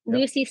 Yep.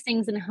 Lucy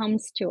sings and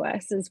hums to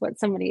us is what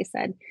somebody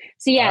said.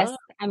 So yes,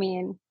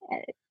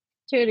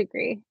 to a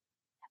degree,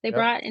 they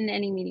brought in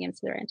any mediums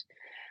to the ranch.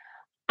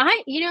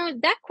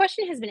 That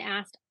question has been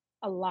asked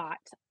a lot.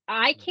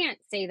 I can't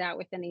say that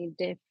with any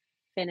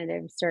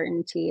definitive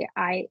certainty.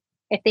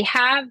 If they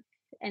have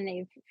and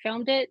they've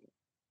filmed it,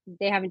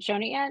 they haven't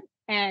shown it yet.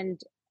 And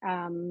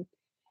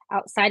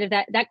outside of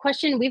that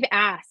question we've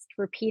asked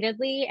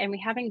repeatedly and we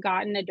haven't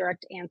gotten a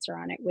direct answer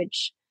on it,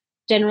 which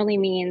generally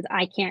means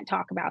I can't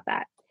talk about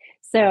that.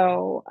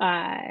 So,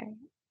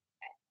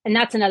 and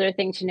that's another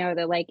thing to know,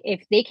 that like,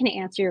 if they can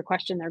answer your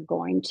question, they're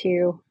going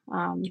to,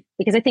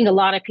 because I think a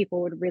lot of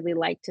people would really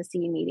like to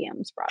see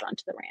mediums brought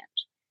onto the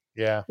ranch.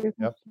 Yeah.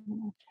 Yep.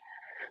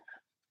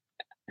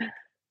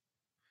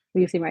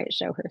 Lucy might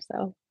show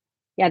herself.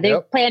 Yeah. They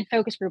plan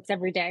focus groups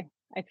every day.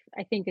 I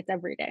think it's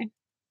every day.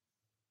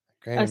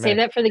 I'll save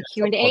that for the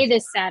Q&A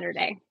this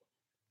Saturday.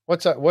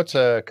 What's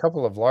a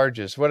couple of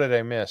larges? What did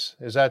I miss?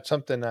 Is that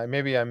something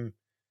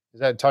is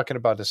that talking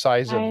about the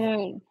size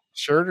of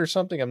shirt or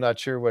something? I'm not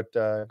sure what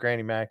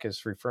Granny Mac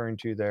is referring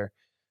to there.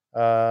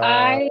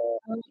 I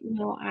don't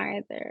know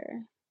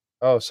either.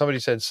 Oh, somebody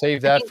said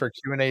save that for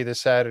Q&A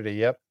this Saturday.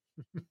 Yep.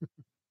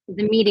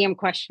 The medium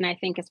question, I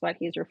think, is what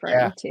he's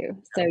referring to.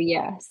 So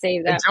yeah,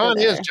 save that.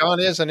 And John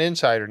is an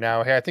insider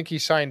now. Hey, I think he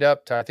signed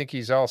up. I think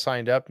he's all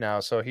signed up now.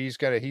 So he's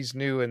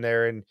new in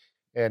there, and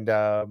And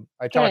I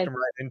talked Good. him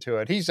right into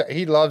it.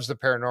 He loves the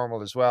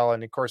paranormal as well,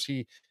 and of course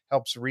he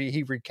helps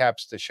he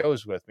recaps the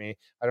shows with me.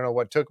 I don't know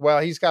what took.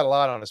 Well, he's got a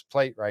lot on his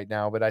plate right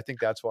now, but I think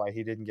that's why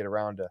he didn't get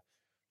around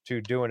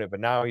to doing it. But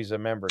now he's a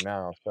member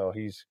now, so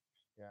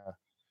yeah,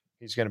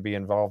 he's going to be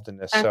involved in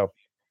this. Uh, So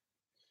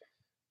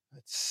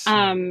let's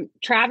see.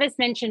 Travis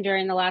mentioned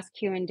during the last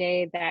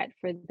Q&A that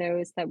for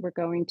those that were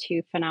going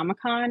to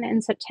Phenomicon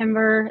in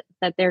September,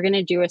 that they're going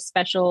to do a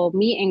special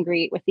meet and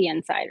greet with the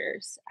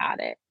insiders at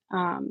it,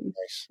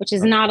 Nice. which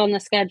is Okay. not on the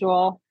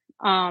schedule.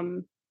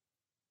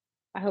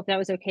 I hope that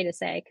was okay to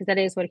say, because that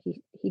is what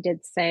he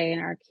did say in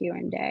our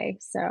Q&A.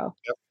 So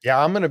Yep.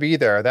 Yeah, I'm going to be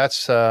there.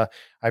 That's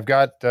I've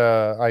got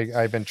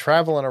I've been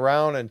traveling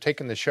around and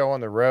taking the show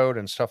on the road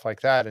and stuff like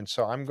that, and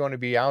so I'm going to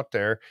be out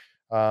there.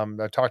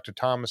 I talked to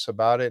Thomas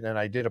about it, and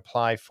I did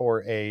apply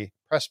for a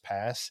press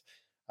pass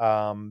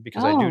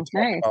because I do talk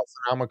nice. about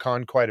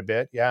Phenomicon quite a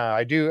bit. Yeah,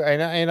 I do,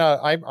 and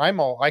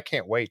I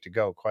can't wait to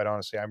go. Quite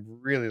honestly, I'm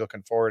really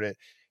looking forward to it,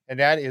 and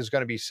that is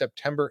going to be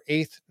September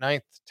 8th,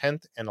 9th,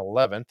 10th, and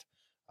 11th,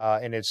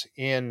 and it's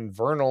in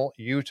Vernal,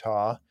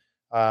 Utah.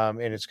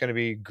 And it's going to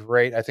be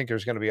great. I think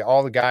there's going to be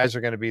all the guys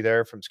are going to be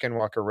there from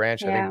Skinwalker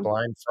Ranch. I Yeah. think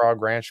Blind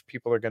Frog Ranch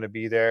people are going to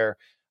be there.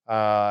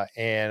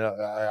 And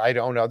I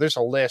don't know. There's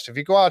a list. If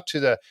you go out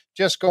to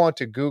just go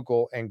onto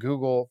Google and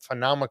Google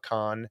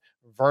Phenomicon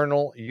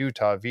Vernal,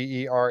 Utah,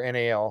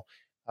 VERNAL,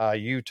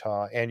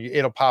 Utah, and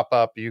it'll pop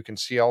up. You can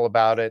see all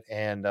about it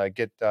and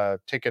get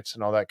tickets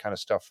and all that kind of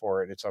stuff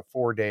for it. It's a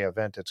 4-day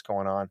event that's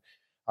going on.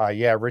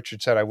 Yeah,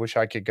 Richard said, I wish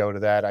I could go to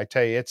that. I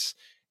tell you,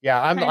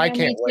 I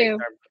can't wait.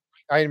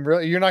 I'm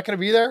really, you're not going to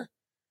be there?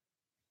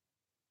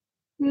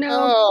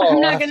 No,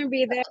 I'm not going to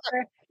be there.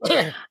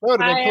 That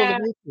would have been cool to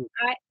meet you.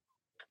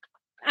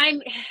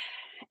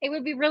 It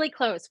would be really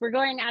close. We're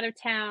going out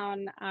of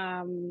town,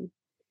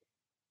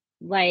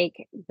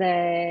 like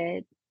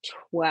the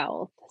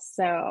 12th.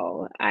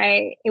 So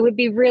it would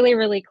be really,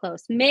 really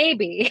close.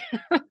 Maybe,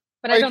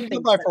 but I don't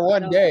think so. For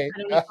one day. I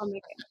don't know if I'll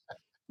make it.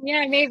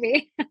 Yeah,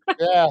 maybe.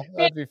 Yeah,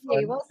 that'd be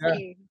fun. We'll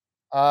see.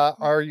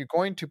 Are you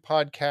going to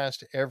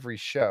podcast every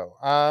show?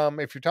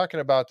 If you're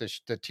talking about the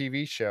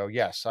TV show,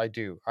 yes, I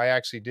do. I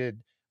actually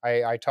did.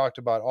 I talked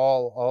about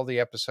all the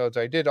episodes.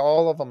 I did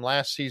all of them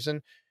last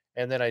season,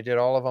 and then I did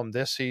all of them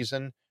this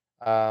season.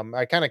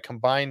 I kind of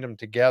combined them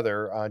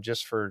together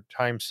just for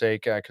time's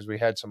sake because we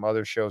had some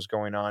other shows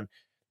going on.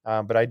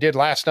 But I did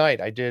last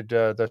night. I did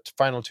the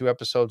final 2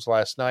 episodes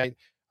last night.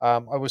 I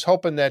was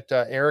hoping that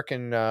Eric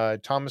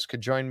and Thomas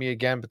could join me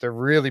again, but they're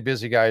really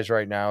busy guys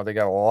right now. They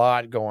got a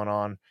lot going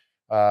on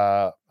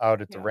out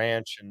at the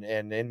ranch and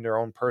in their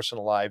own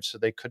personal lives. So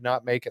they could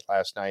not make it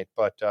last night,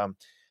 but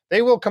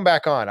they will come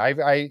back on.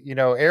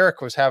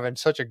 Eric was having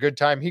such a good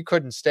time. He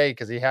couldn't stay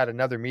because he had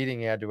another meeting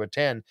he had to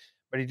attend,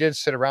 but he did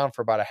sit around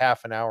for about a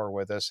half an hour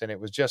with us. And it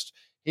was just,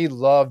 he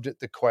loved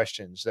the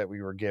questions that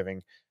we were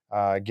giving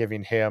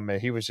him,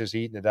 and he was just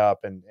eating it up.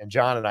 And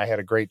John and I had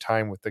a great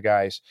time with the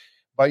guys.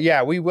 But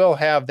yeah, we will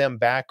have them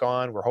back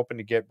on. We're hoping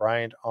to get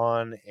Bryant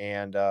on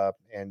and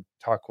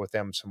talk with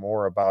them some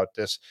more about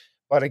this.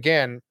 But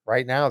again,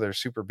 right now they're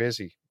super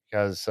busy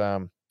because,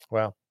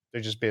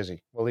 they're just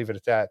busy. We'll leave it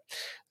at that.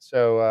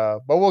 So,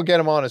 but we'll get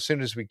them on as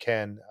soon as we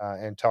can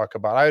and talk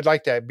about. I would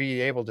like to be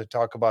able to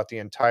talk about the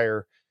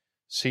entire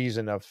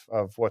season of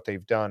what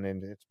they've done,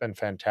 and it's been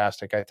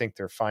fantastic. I think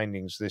their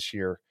findings this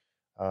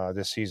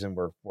season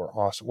were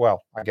awesome.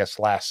 Well, I guess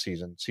last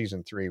season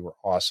 3 were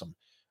awesome.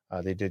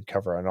 They did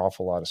cover an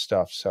awful lot of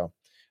stuff. So,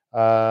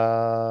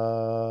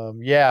 that's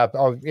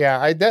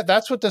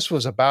what this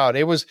was about.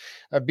 It was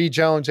B.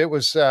 Jones. It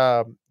was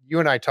you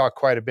and I talked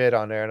quite a bit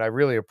on there, and I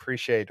really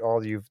appreciate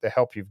the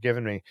help you've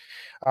given me.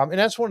 And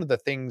that's one of the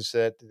things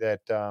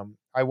that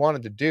I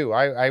wanted to do.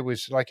 I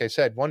was, like I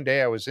said, one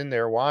day I was in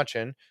there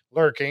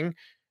lurking,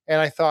 and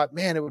I thought,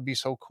 man, it would be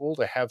so cool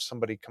to have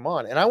somebody come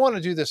on, and I want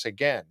to do this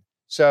again.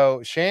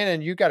 So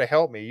Shannon, you got to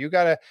help me. You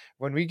got to,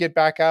 when we get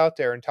back out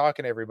there and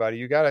talking to everybody,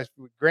 you got to,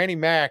 Granny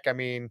Mac. I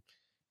mean,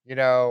 you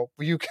got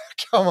to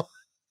come on.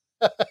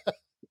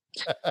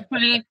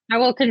 I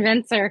will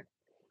convince her.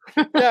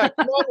 Yeah,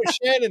 come on with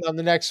Shannon on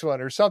the next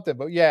one or something.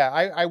 But yeah,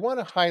 I want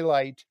to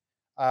highlight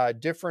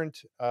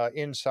different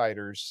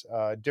insiders,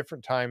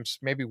 different times,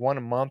 maybe one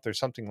a month or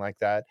something like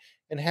that,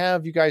 and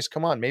have you guys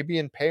come on, maybe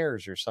in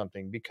pairs or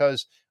something,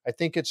 because I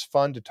think it's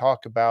fun to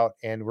talk about,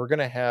 and we're going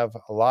to have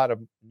a lot of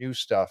new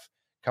stuff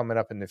coming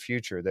up in the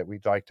future that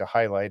we'd like to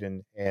highlight,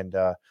 and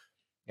the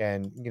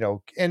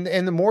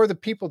more the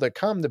people that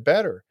come, the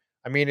better.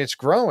 I mean, it's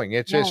growing.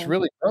 It's just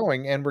really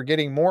growing, and we're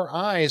getting more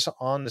eyes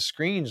on the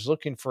screens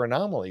looking for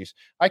anomalies.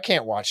 I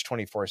can't watch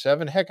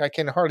 24/7. Heck, I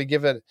can hardly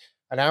give it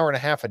an hour and a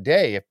half a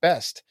day at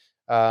best,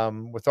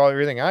 with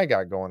everything I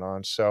got going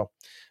on. So,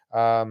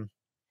 yeah.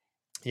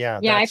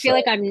 I feel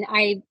like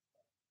I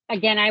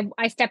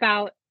step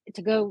out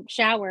to go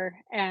shower,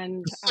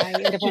 and I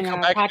end up on a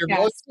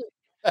podcast.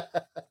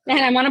 And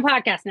I'm on a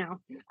podcast now.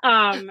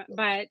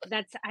 But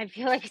I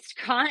feel like it's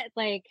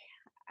like,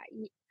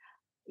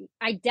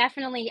 I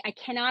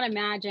cannot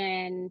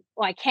imagine.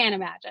 Well, I can't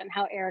imagine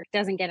how Eric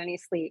doesn't get any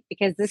sleep,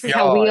 because this is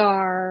how Yeah. we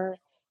are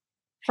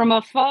from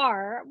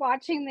afar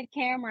watching the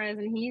cameras,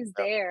 and he's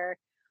there.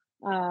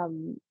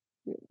 Um,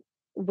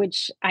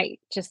 which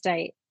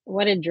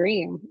what a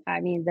dream. I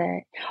mean,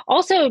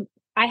 also,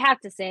 I have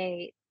to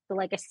say,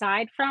 like,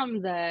 aside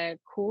from the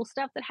cool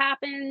stuff that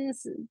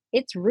happens,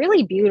 it's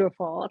really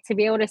beautiful to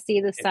be able to see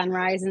the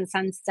sunrise and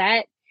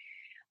sunset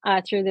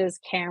through those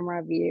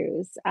camera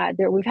views.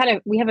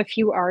 We have a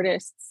few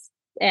artists,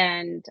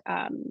 and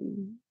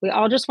we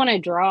all just want to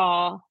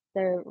draw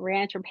the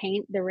ranch or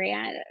paint the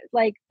ranch,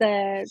 like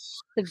the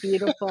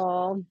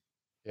beautiful.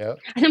 Yeah.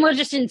 And then we'll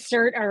just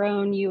insert our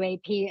own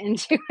UAP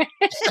into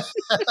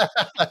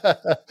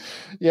it.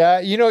 Yeah,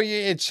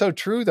 it's so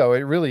true though.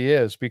 It really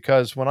is,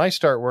 because when I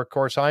start work, of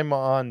course, I'm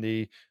in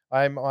the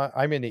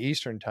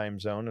Eastern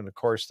time zone, and of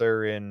course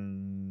they're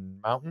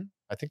in Mountain.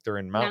 I think they're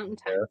in Mountain Mountain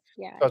time. there.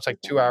 Yeah. So it's like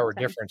Eastern Mountain 2 hour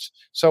Time. difference.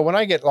 So when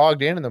I get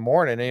logged in the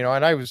morning,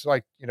 and I was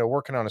like,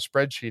 working on a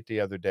spreadsheet the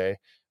other day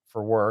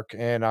for work,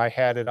 and I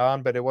had it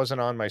on, but it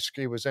wasn't on my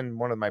screen. It was in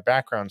one of my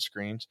background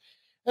screens.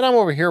 And I'm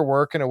over here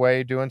working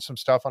away, doing some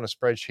stuff on a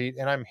spreadsheet,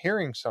 and I'm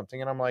hearing something,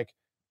 and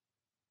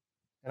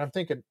I'm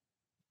thinking,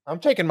 I'm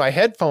taking my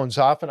headphones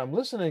off and I'm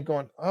listening and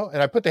going, oh,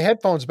 and I put the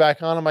headphones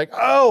back on. I'm like,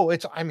 oh,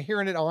 I'm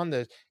hearing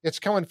it it's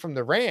coming from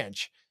the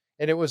ranch.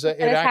 And That it has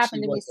actually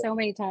happened to me was, so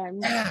many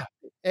times. yeah.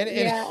 And,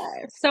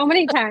 Yeah, so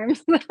many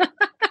times. and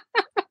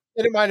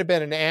it might have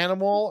been an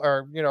animal,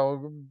 or,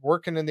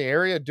 working in the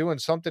area, doing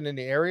something in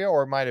the area,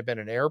 or it might have been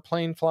an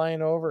airplane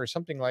flying over or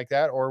something like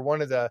that. Or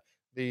one of the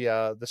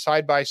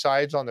side by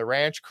sides on the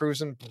ranch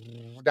cruising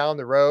down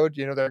the road.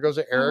 There goes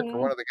Eric or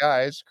one of the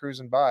guys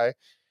cruising by.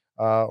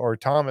 Or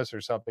Thomas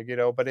or something,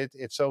 but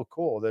it's so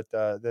cool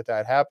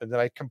that happens.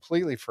 And I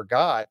completely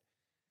forgot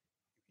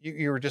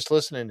you were just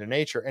listening to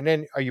nature. And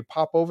then you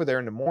pop over there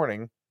in the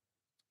morning,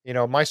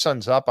 my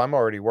sun's up, I'm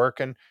already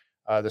working.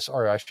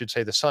 Or I should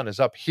say the sun is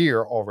up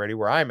here already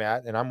where I'm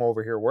at, and I'm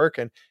over here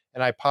working,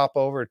 and I pop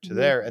over to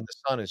there and the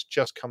sun is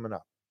just coming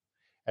up.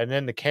 And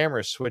then the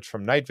cameras switch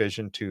from night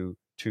vision to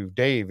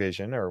day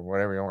vision, or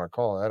whatever you want to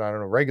call it. I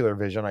don't know, regular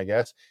vision, I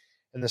guess.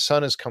 And the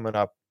sun is coming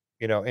up,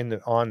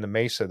 on the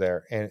mesa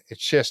there. And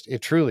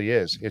it truly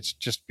is. It's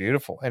just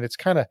beautiful. And it's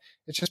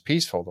just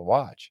peaceful to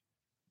watch.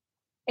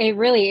 It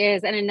really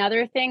is. And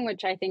another thing,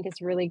 which I think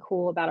is really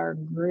cool about our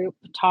group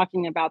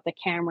talking about the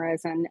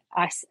cameras and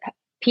us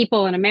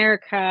people in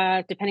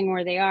America, depending on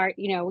where they are,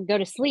 we go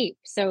to sleep.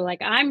 So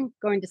like, I'm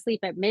going to sleep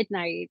at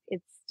midnight.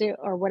 It's still,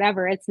 or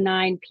whatever, it's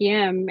 9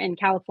 p.m. in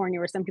California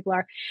where some people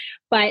are,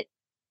 but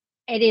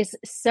it is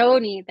so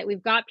neat that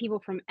we've got people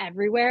from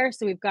everywhere.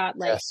 So we've got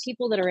like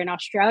people that are in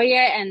Australia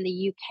and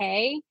the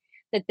UK,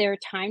 that their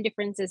time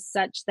difference is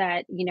such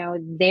that,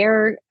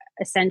 they're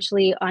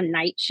essentially on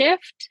night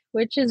shift,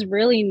 which is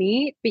really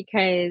neat,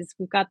 because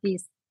we've got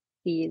this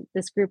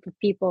group of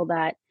people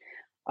that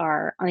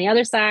are on the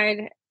other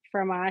side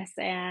from us,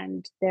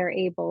 and they're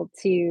able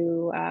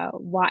to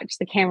watch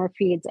the camera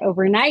feeds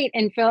overnight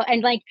and feel,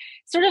 and like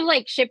sort of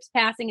like ships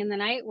passing in the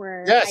night,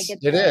 where I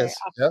get the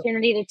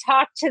opportunity to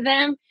talk to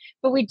them.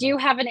 But we do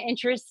have an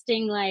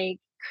interesting, like,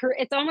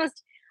 it's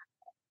almost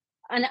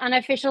an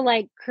unofficial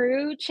like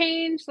crew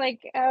change, like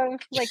of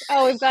like,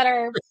 oh, we've got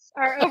our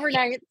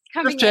overnight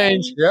coming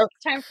change. in. Yep.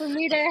 It's time for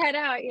me to head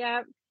out.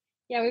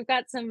 Yeah, we've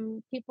got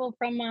some people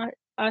from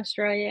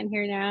Australia in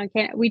here now.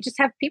 We just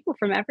have people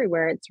from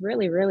everywhere. It's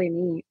really, really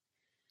neat.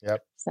 Yep.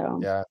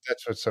 So yeah,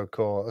 that's what's so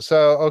cool.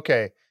 So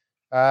okay,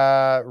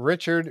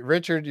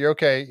 Richard, you're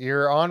okay.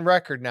 You're on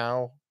record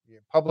now.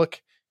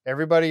 Public,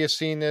 everybody has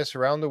seen this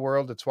around the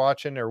world that's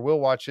watching or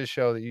will watch this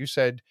show, that you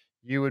said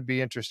you would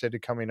be interested in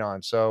coming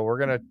on. So we're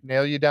gonna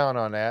nail you down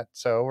on that.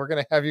 So we're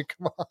gonna have you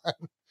come on.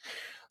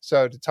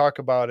 So to talk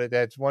about it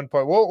at one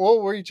point,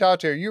 we'll reach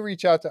out to you. You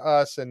reach out to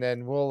us, and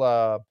then we'll.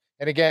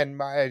 And again,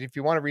 if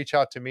you want to reach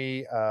out to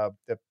me,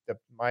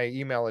 my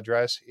email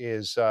address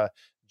is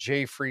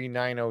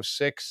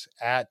jfree906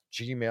 at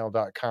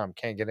gmail.com.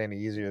 Can't get any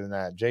easier than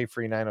that.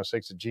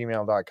 jfree906 at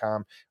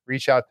gmail.com.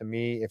 Reach out to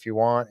me if you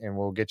want, and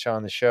we'll get you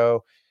on the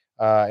show.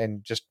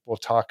 And just we'll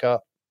talk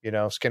up,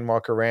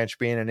 Skinwalker Ranch,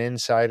 being an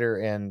insider,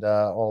 and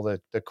all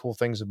the cool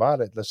things about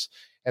it.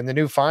 And the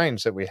new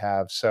finds that we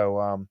have.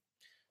 So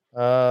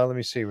let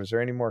me see. Was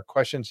there any more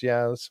questions?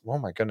 Yeah. Oh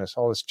my goodness.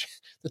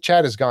 The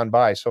chat has gone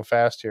by so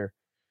fast here.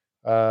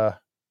 I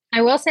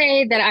will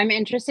say that I'm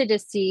interested to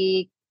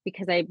see,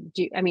 because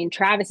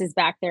Travis is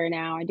back there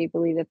now. I do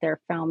believe that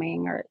they're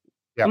filming, or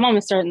I'm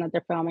almost certain that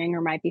they're filming or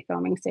might be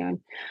filming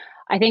soon.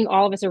 I think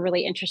all of us are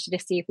really interested to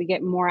see if we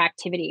get more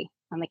activity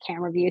on the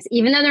camera views,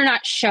 even though they're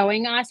not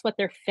showing us what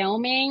they're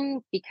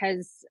filming,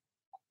 because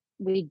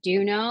we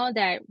do know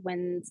that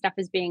when stuff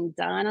is being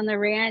done on the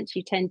ranch,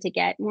 you tend to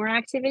get more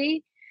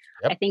activity.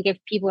 Yep. I think if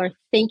people are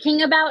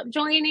thinking about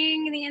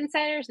joining the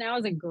insiders, now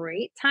is a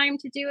great time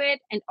to do it.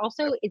 And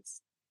also,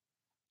 it's,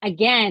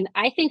 again,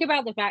 I think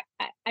about the fact,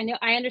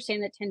 I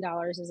understand that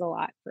 $10 is a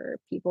lot for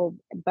people,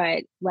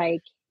 but like,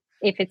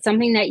 if it's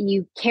something that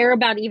you care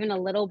about even a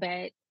little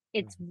bit,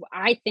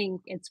 I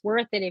think it's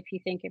worth it if you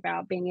think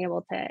about being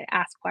able to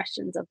ask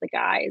questions of the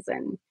guys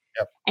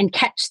Yep. and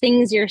catch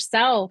things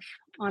yourself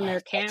on their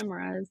That's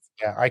cameras.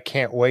 Yeah, I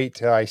can't wait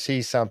till I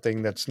see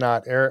something that's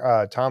not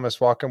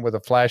Thomas walking with a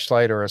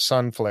flashlight or a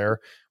sun flare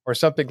or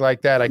something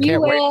like that. I You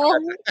can't wait. will.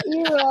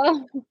 You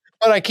will.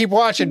 But I keep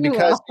watching You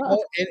because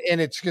will.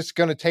 and it's just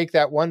going to take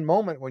that one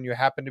moment when you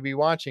happen to be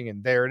watching,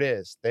 and there it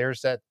is.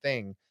 There's that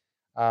thing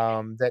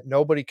that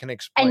nobody can And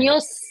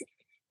explain.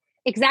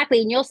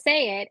 exactly. And you'll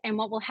say it. And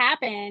what will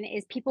happen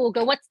is people will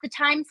go, "What's the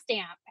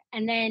timestamp?"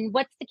 And then,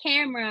 "What's the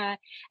camera?"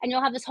 And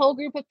you'll have this whole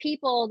group of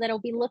people that'll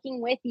be looking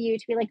with you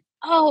to be like,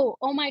 oh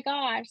my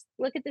gosh,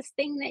 look at this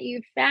thing that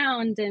you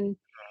found. Mhm.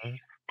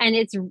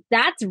 And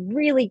that's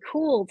really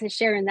cool to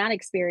share in that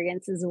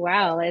experience as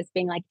well, as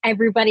being like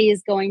everybody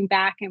is going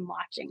back and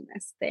watching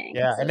this thing.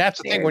 Yeah, So and it's that's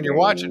the thing very, when you're very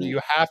watching it, neat. you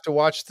have to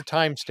watch the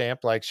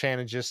timestamp, like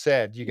Shannon just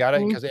said. You got to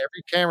Mhm. because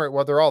every camera,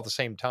 well, they're all at the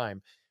same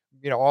time.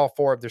 All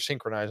four of they're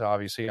synchronized,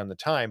 obviously, on the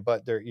time,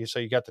 but so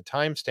you got the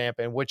timestamp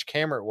and which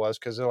camera it was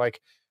because they're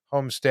like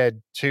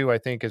Homestead 2, I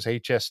think, is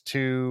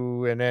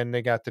HS2, and then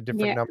they got the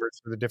different Yeah. numbers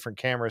for the different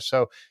cameras.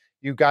 So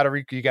you got to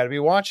be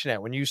watching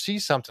that. When you see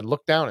something,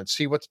 look down and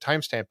see what the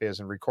timestamp is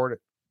and record it.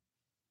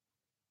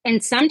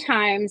 And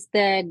sometimes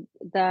the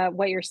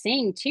what you're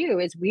seeing too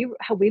is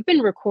we've been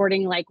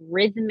recording like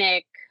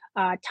rhythmic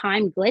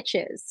time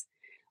glitches,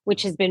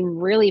 which has been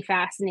really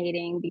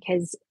fascinating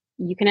because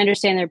you can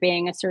understand there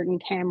being a certain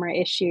camera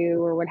issue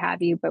or what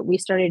have you, but we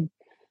started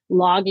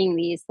logging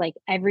these like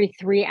every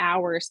 3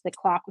 hours. The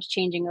clock was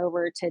changing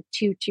over to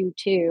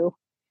 222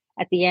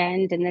 at the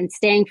end, and then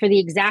staying for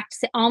the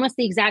almost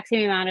the exact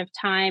same amount of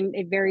time.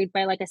 It varied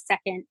by like a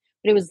second,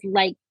 but it was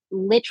like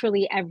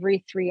literally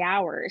every 3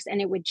 hours, and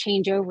it would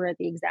change over at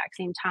the exact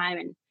same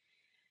time.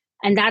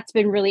 And that's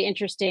been really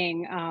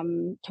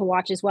interesting to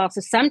watch as well. So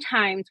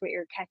sometimes what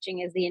you're catching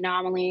is the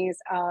anomalies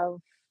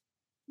of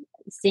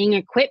seeing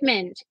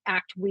equipment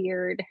act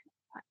weird,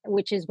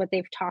 which is what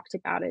they've talked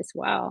about as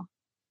well.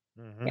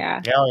 Mhm.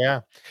 Yeah. Yeah, oh,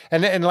 yeah.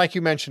 And like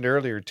you mentioned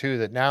earlier too,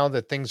 that now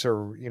that things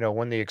are,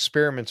 when the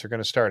experiments are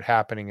gonna start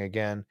happening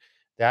again,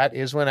 that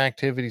is when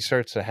activity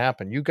starts to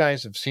happen. You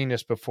guys have seen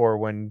this before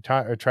when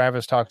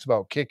Travis talks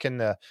about kicking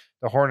the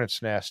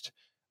hornet's nest,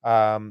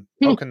 poking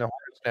the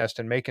hornet's nest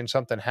and making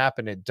something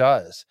happen, it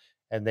does.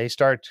 And they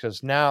start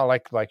because now,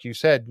 like you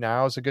said,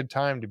 now is a good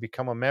time to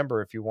become a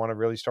member if you wanna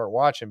really start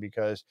watching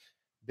because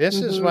this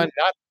is Hmm. when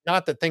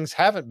not that things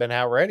haven't been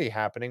already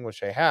happening, which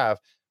they have,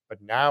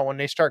 but now when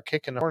they start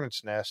kicking the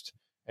hornet's nest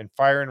and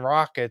firing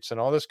rockets and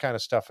all this kind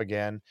of stuff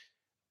again,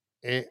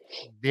 it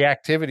the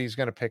activity is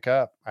gonna pick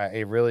up.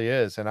 It really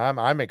is, and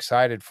I'm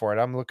excited for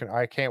it.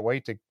 I can't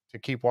wait to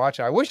keep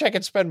watching. I wish I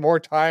could spend more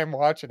time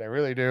watching, I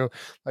really do.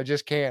 I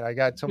just can't. I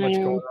got so I much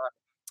going know. on.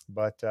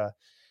 But,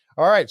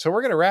 all right, so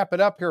we're gonna wrap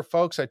it up here,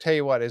 folks. I tell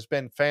you what, it's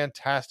been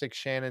fantastic,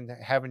 Shannon,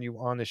 having you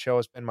on the show.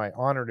 It's been my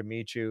honor to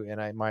meet you,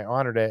 and my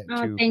honor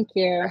Oh, to thank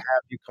you.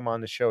 have you come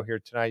on the show here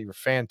tonight. You're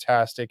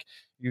fantastic.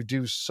 You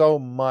do so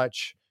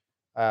much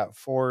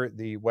for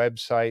the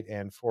website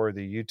and for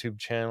the YouTube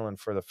channel and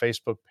for the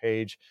Facebook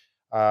page.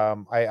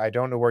 I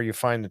don't know where you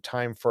find the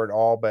time for it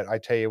all, but I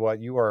tell you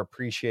what, you are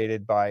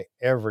appreciated by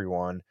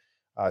everyone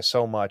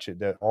so much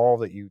that all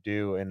that you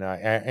do,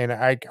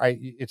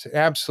 it's an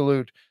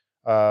absolute.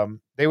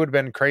 They would have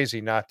been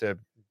crazy not to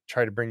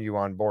try to bring you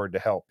on board to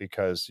help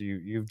because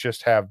you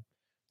just have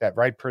that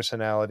right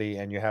personality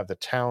and you have the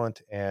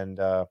talent and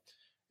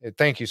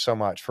thank you so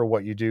much for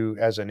what you do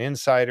as an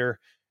insider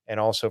and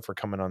also for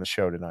coming on the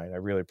show tonight. I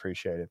really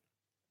appreciate it.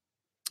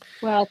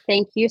 Well,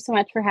 thank you so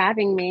much for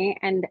having me.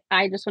 And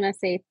I just want to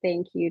say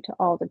thank you to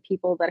all the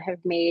people that have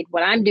made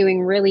what I'm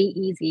doing really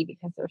easy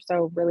because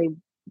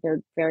they're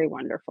very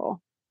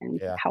wonderful and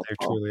Yeah, they helpful.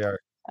 truly are.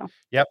 So,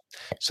 Yep.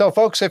 So,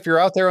 folks, if you're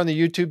out there on the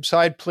YouTube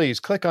side, please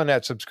click on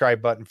that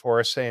subscribe button for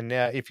us. And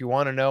if you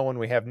want to know when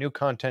we have new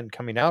content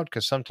coming out,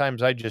 because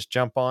sometimes I just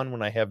jump on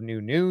when I have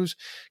new news,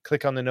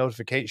 click on the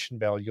notification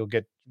bell. You'll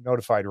get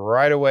notified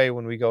right away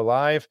when we go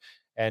live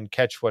and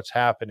catch what's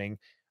happening.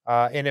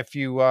 And if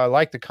you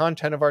like the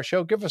content of our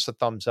show, give us a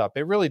thumbs up.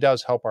 It really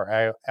does help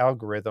our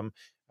algorithm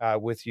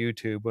with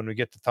YouTube when we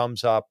get the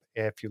thumbs up.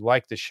 If you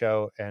like the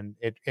show, and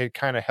it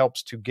kind of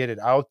helps to get it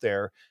out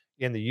there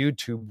in the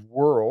YouTube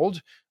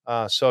world.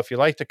 So if you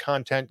like the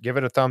content, give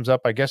it a thumbs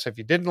up. I guess if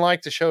you didn't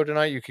like the show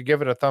tonight, you could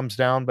give it a thumbs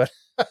down,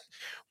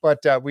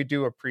 but we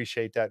do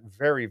appreciate that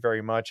very,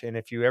 very much. And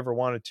if you ever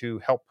wanted to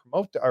help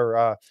promote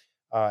or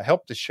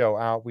help the show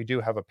out, we do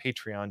have a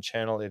Patreon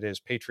channel. It is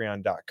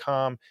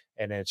patreon.com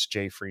and it's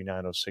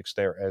jfree906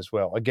 there as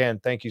well. Again,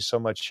 thank you so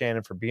much,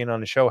 Shannon, for being on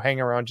the show. Hang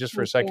around just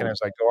for a thank second you. as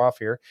I go off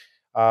here.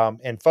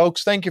 And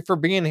folks, thank you for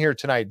being here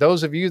tonight.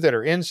 Those of you that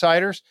are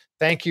insiders,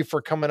 thank you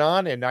for coming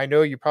on. And I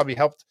know you probably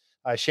helped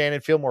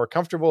Shannon feel more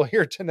comfortable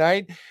here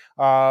tonight.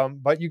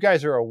 But you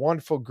guys are a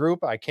wonderful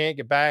group. I can't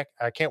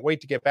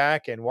wait to get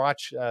back and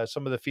watch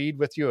some of the feed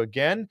with you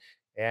again.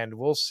 And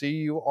we'll see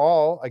you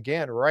all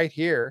again right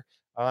here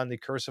on the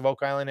Curse of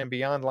Oak Island and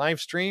Beyond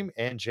live stream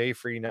and J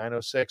Free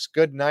 906.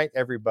 Good night,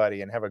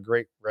 everybody, and have a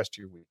great rest of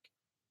your week.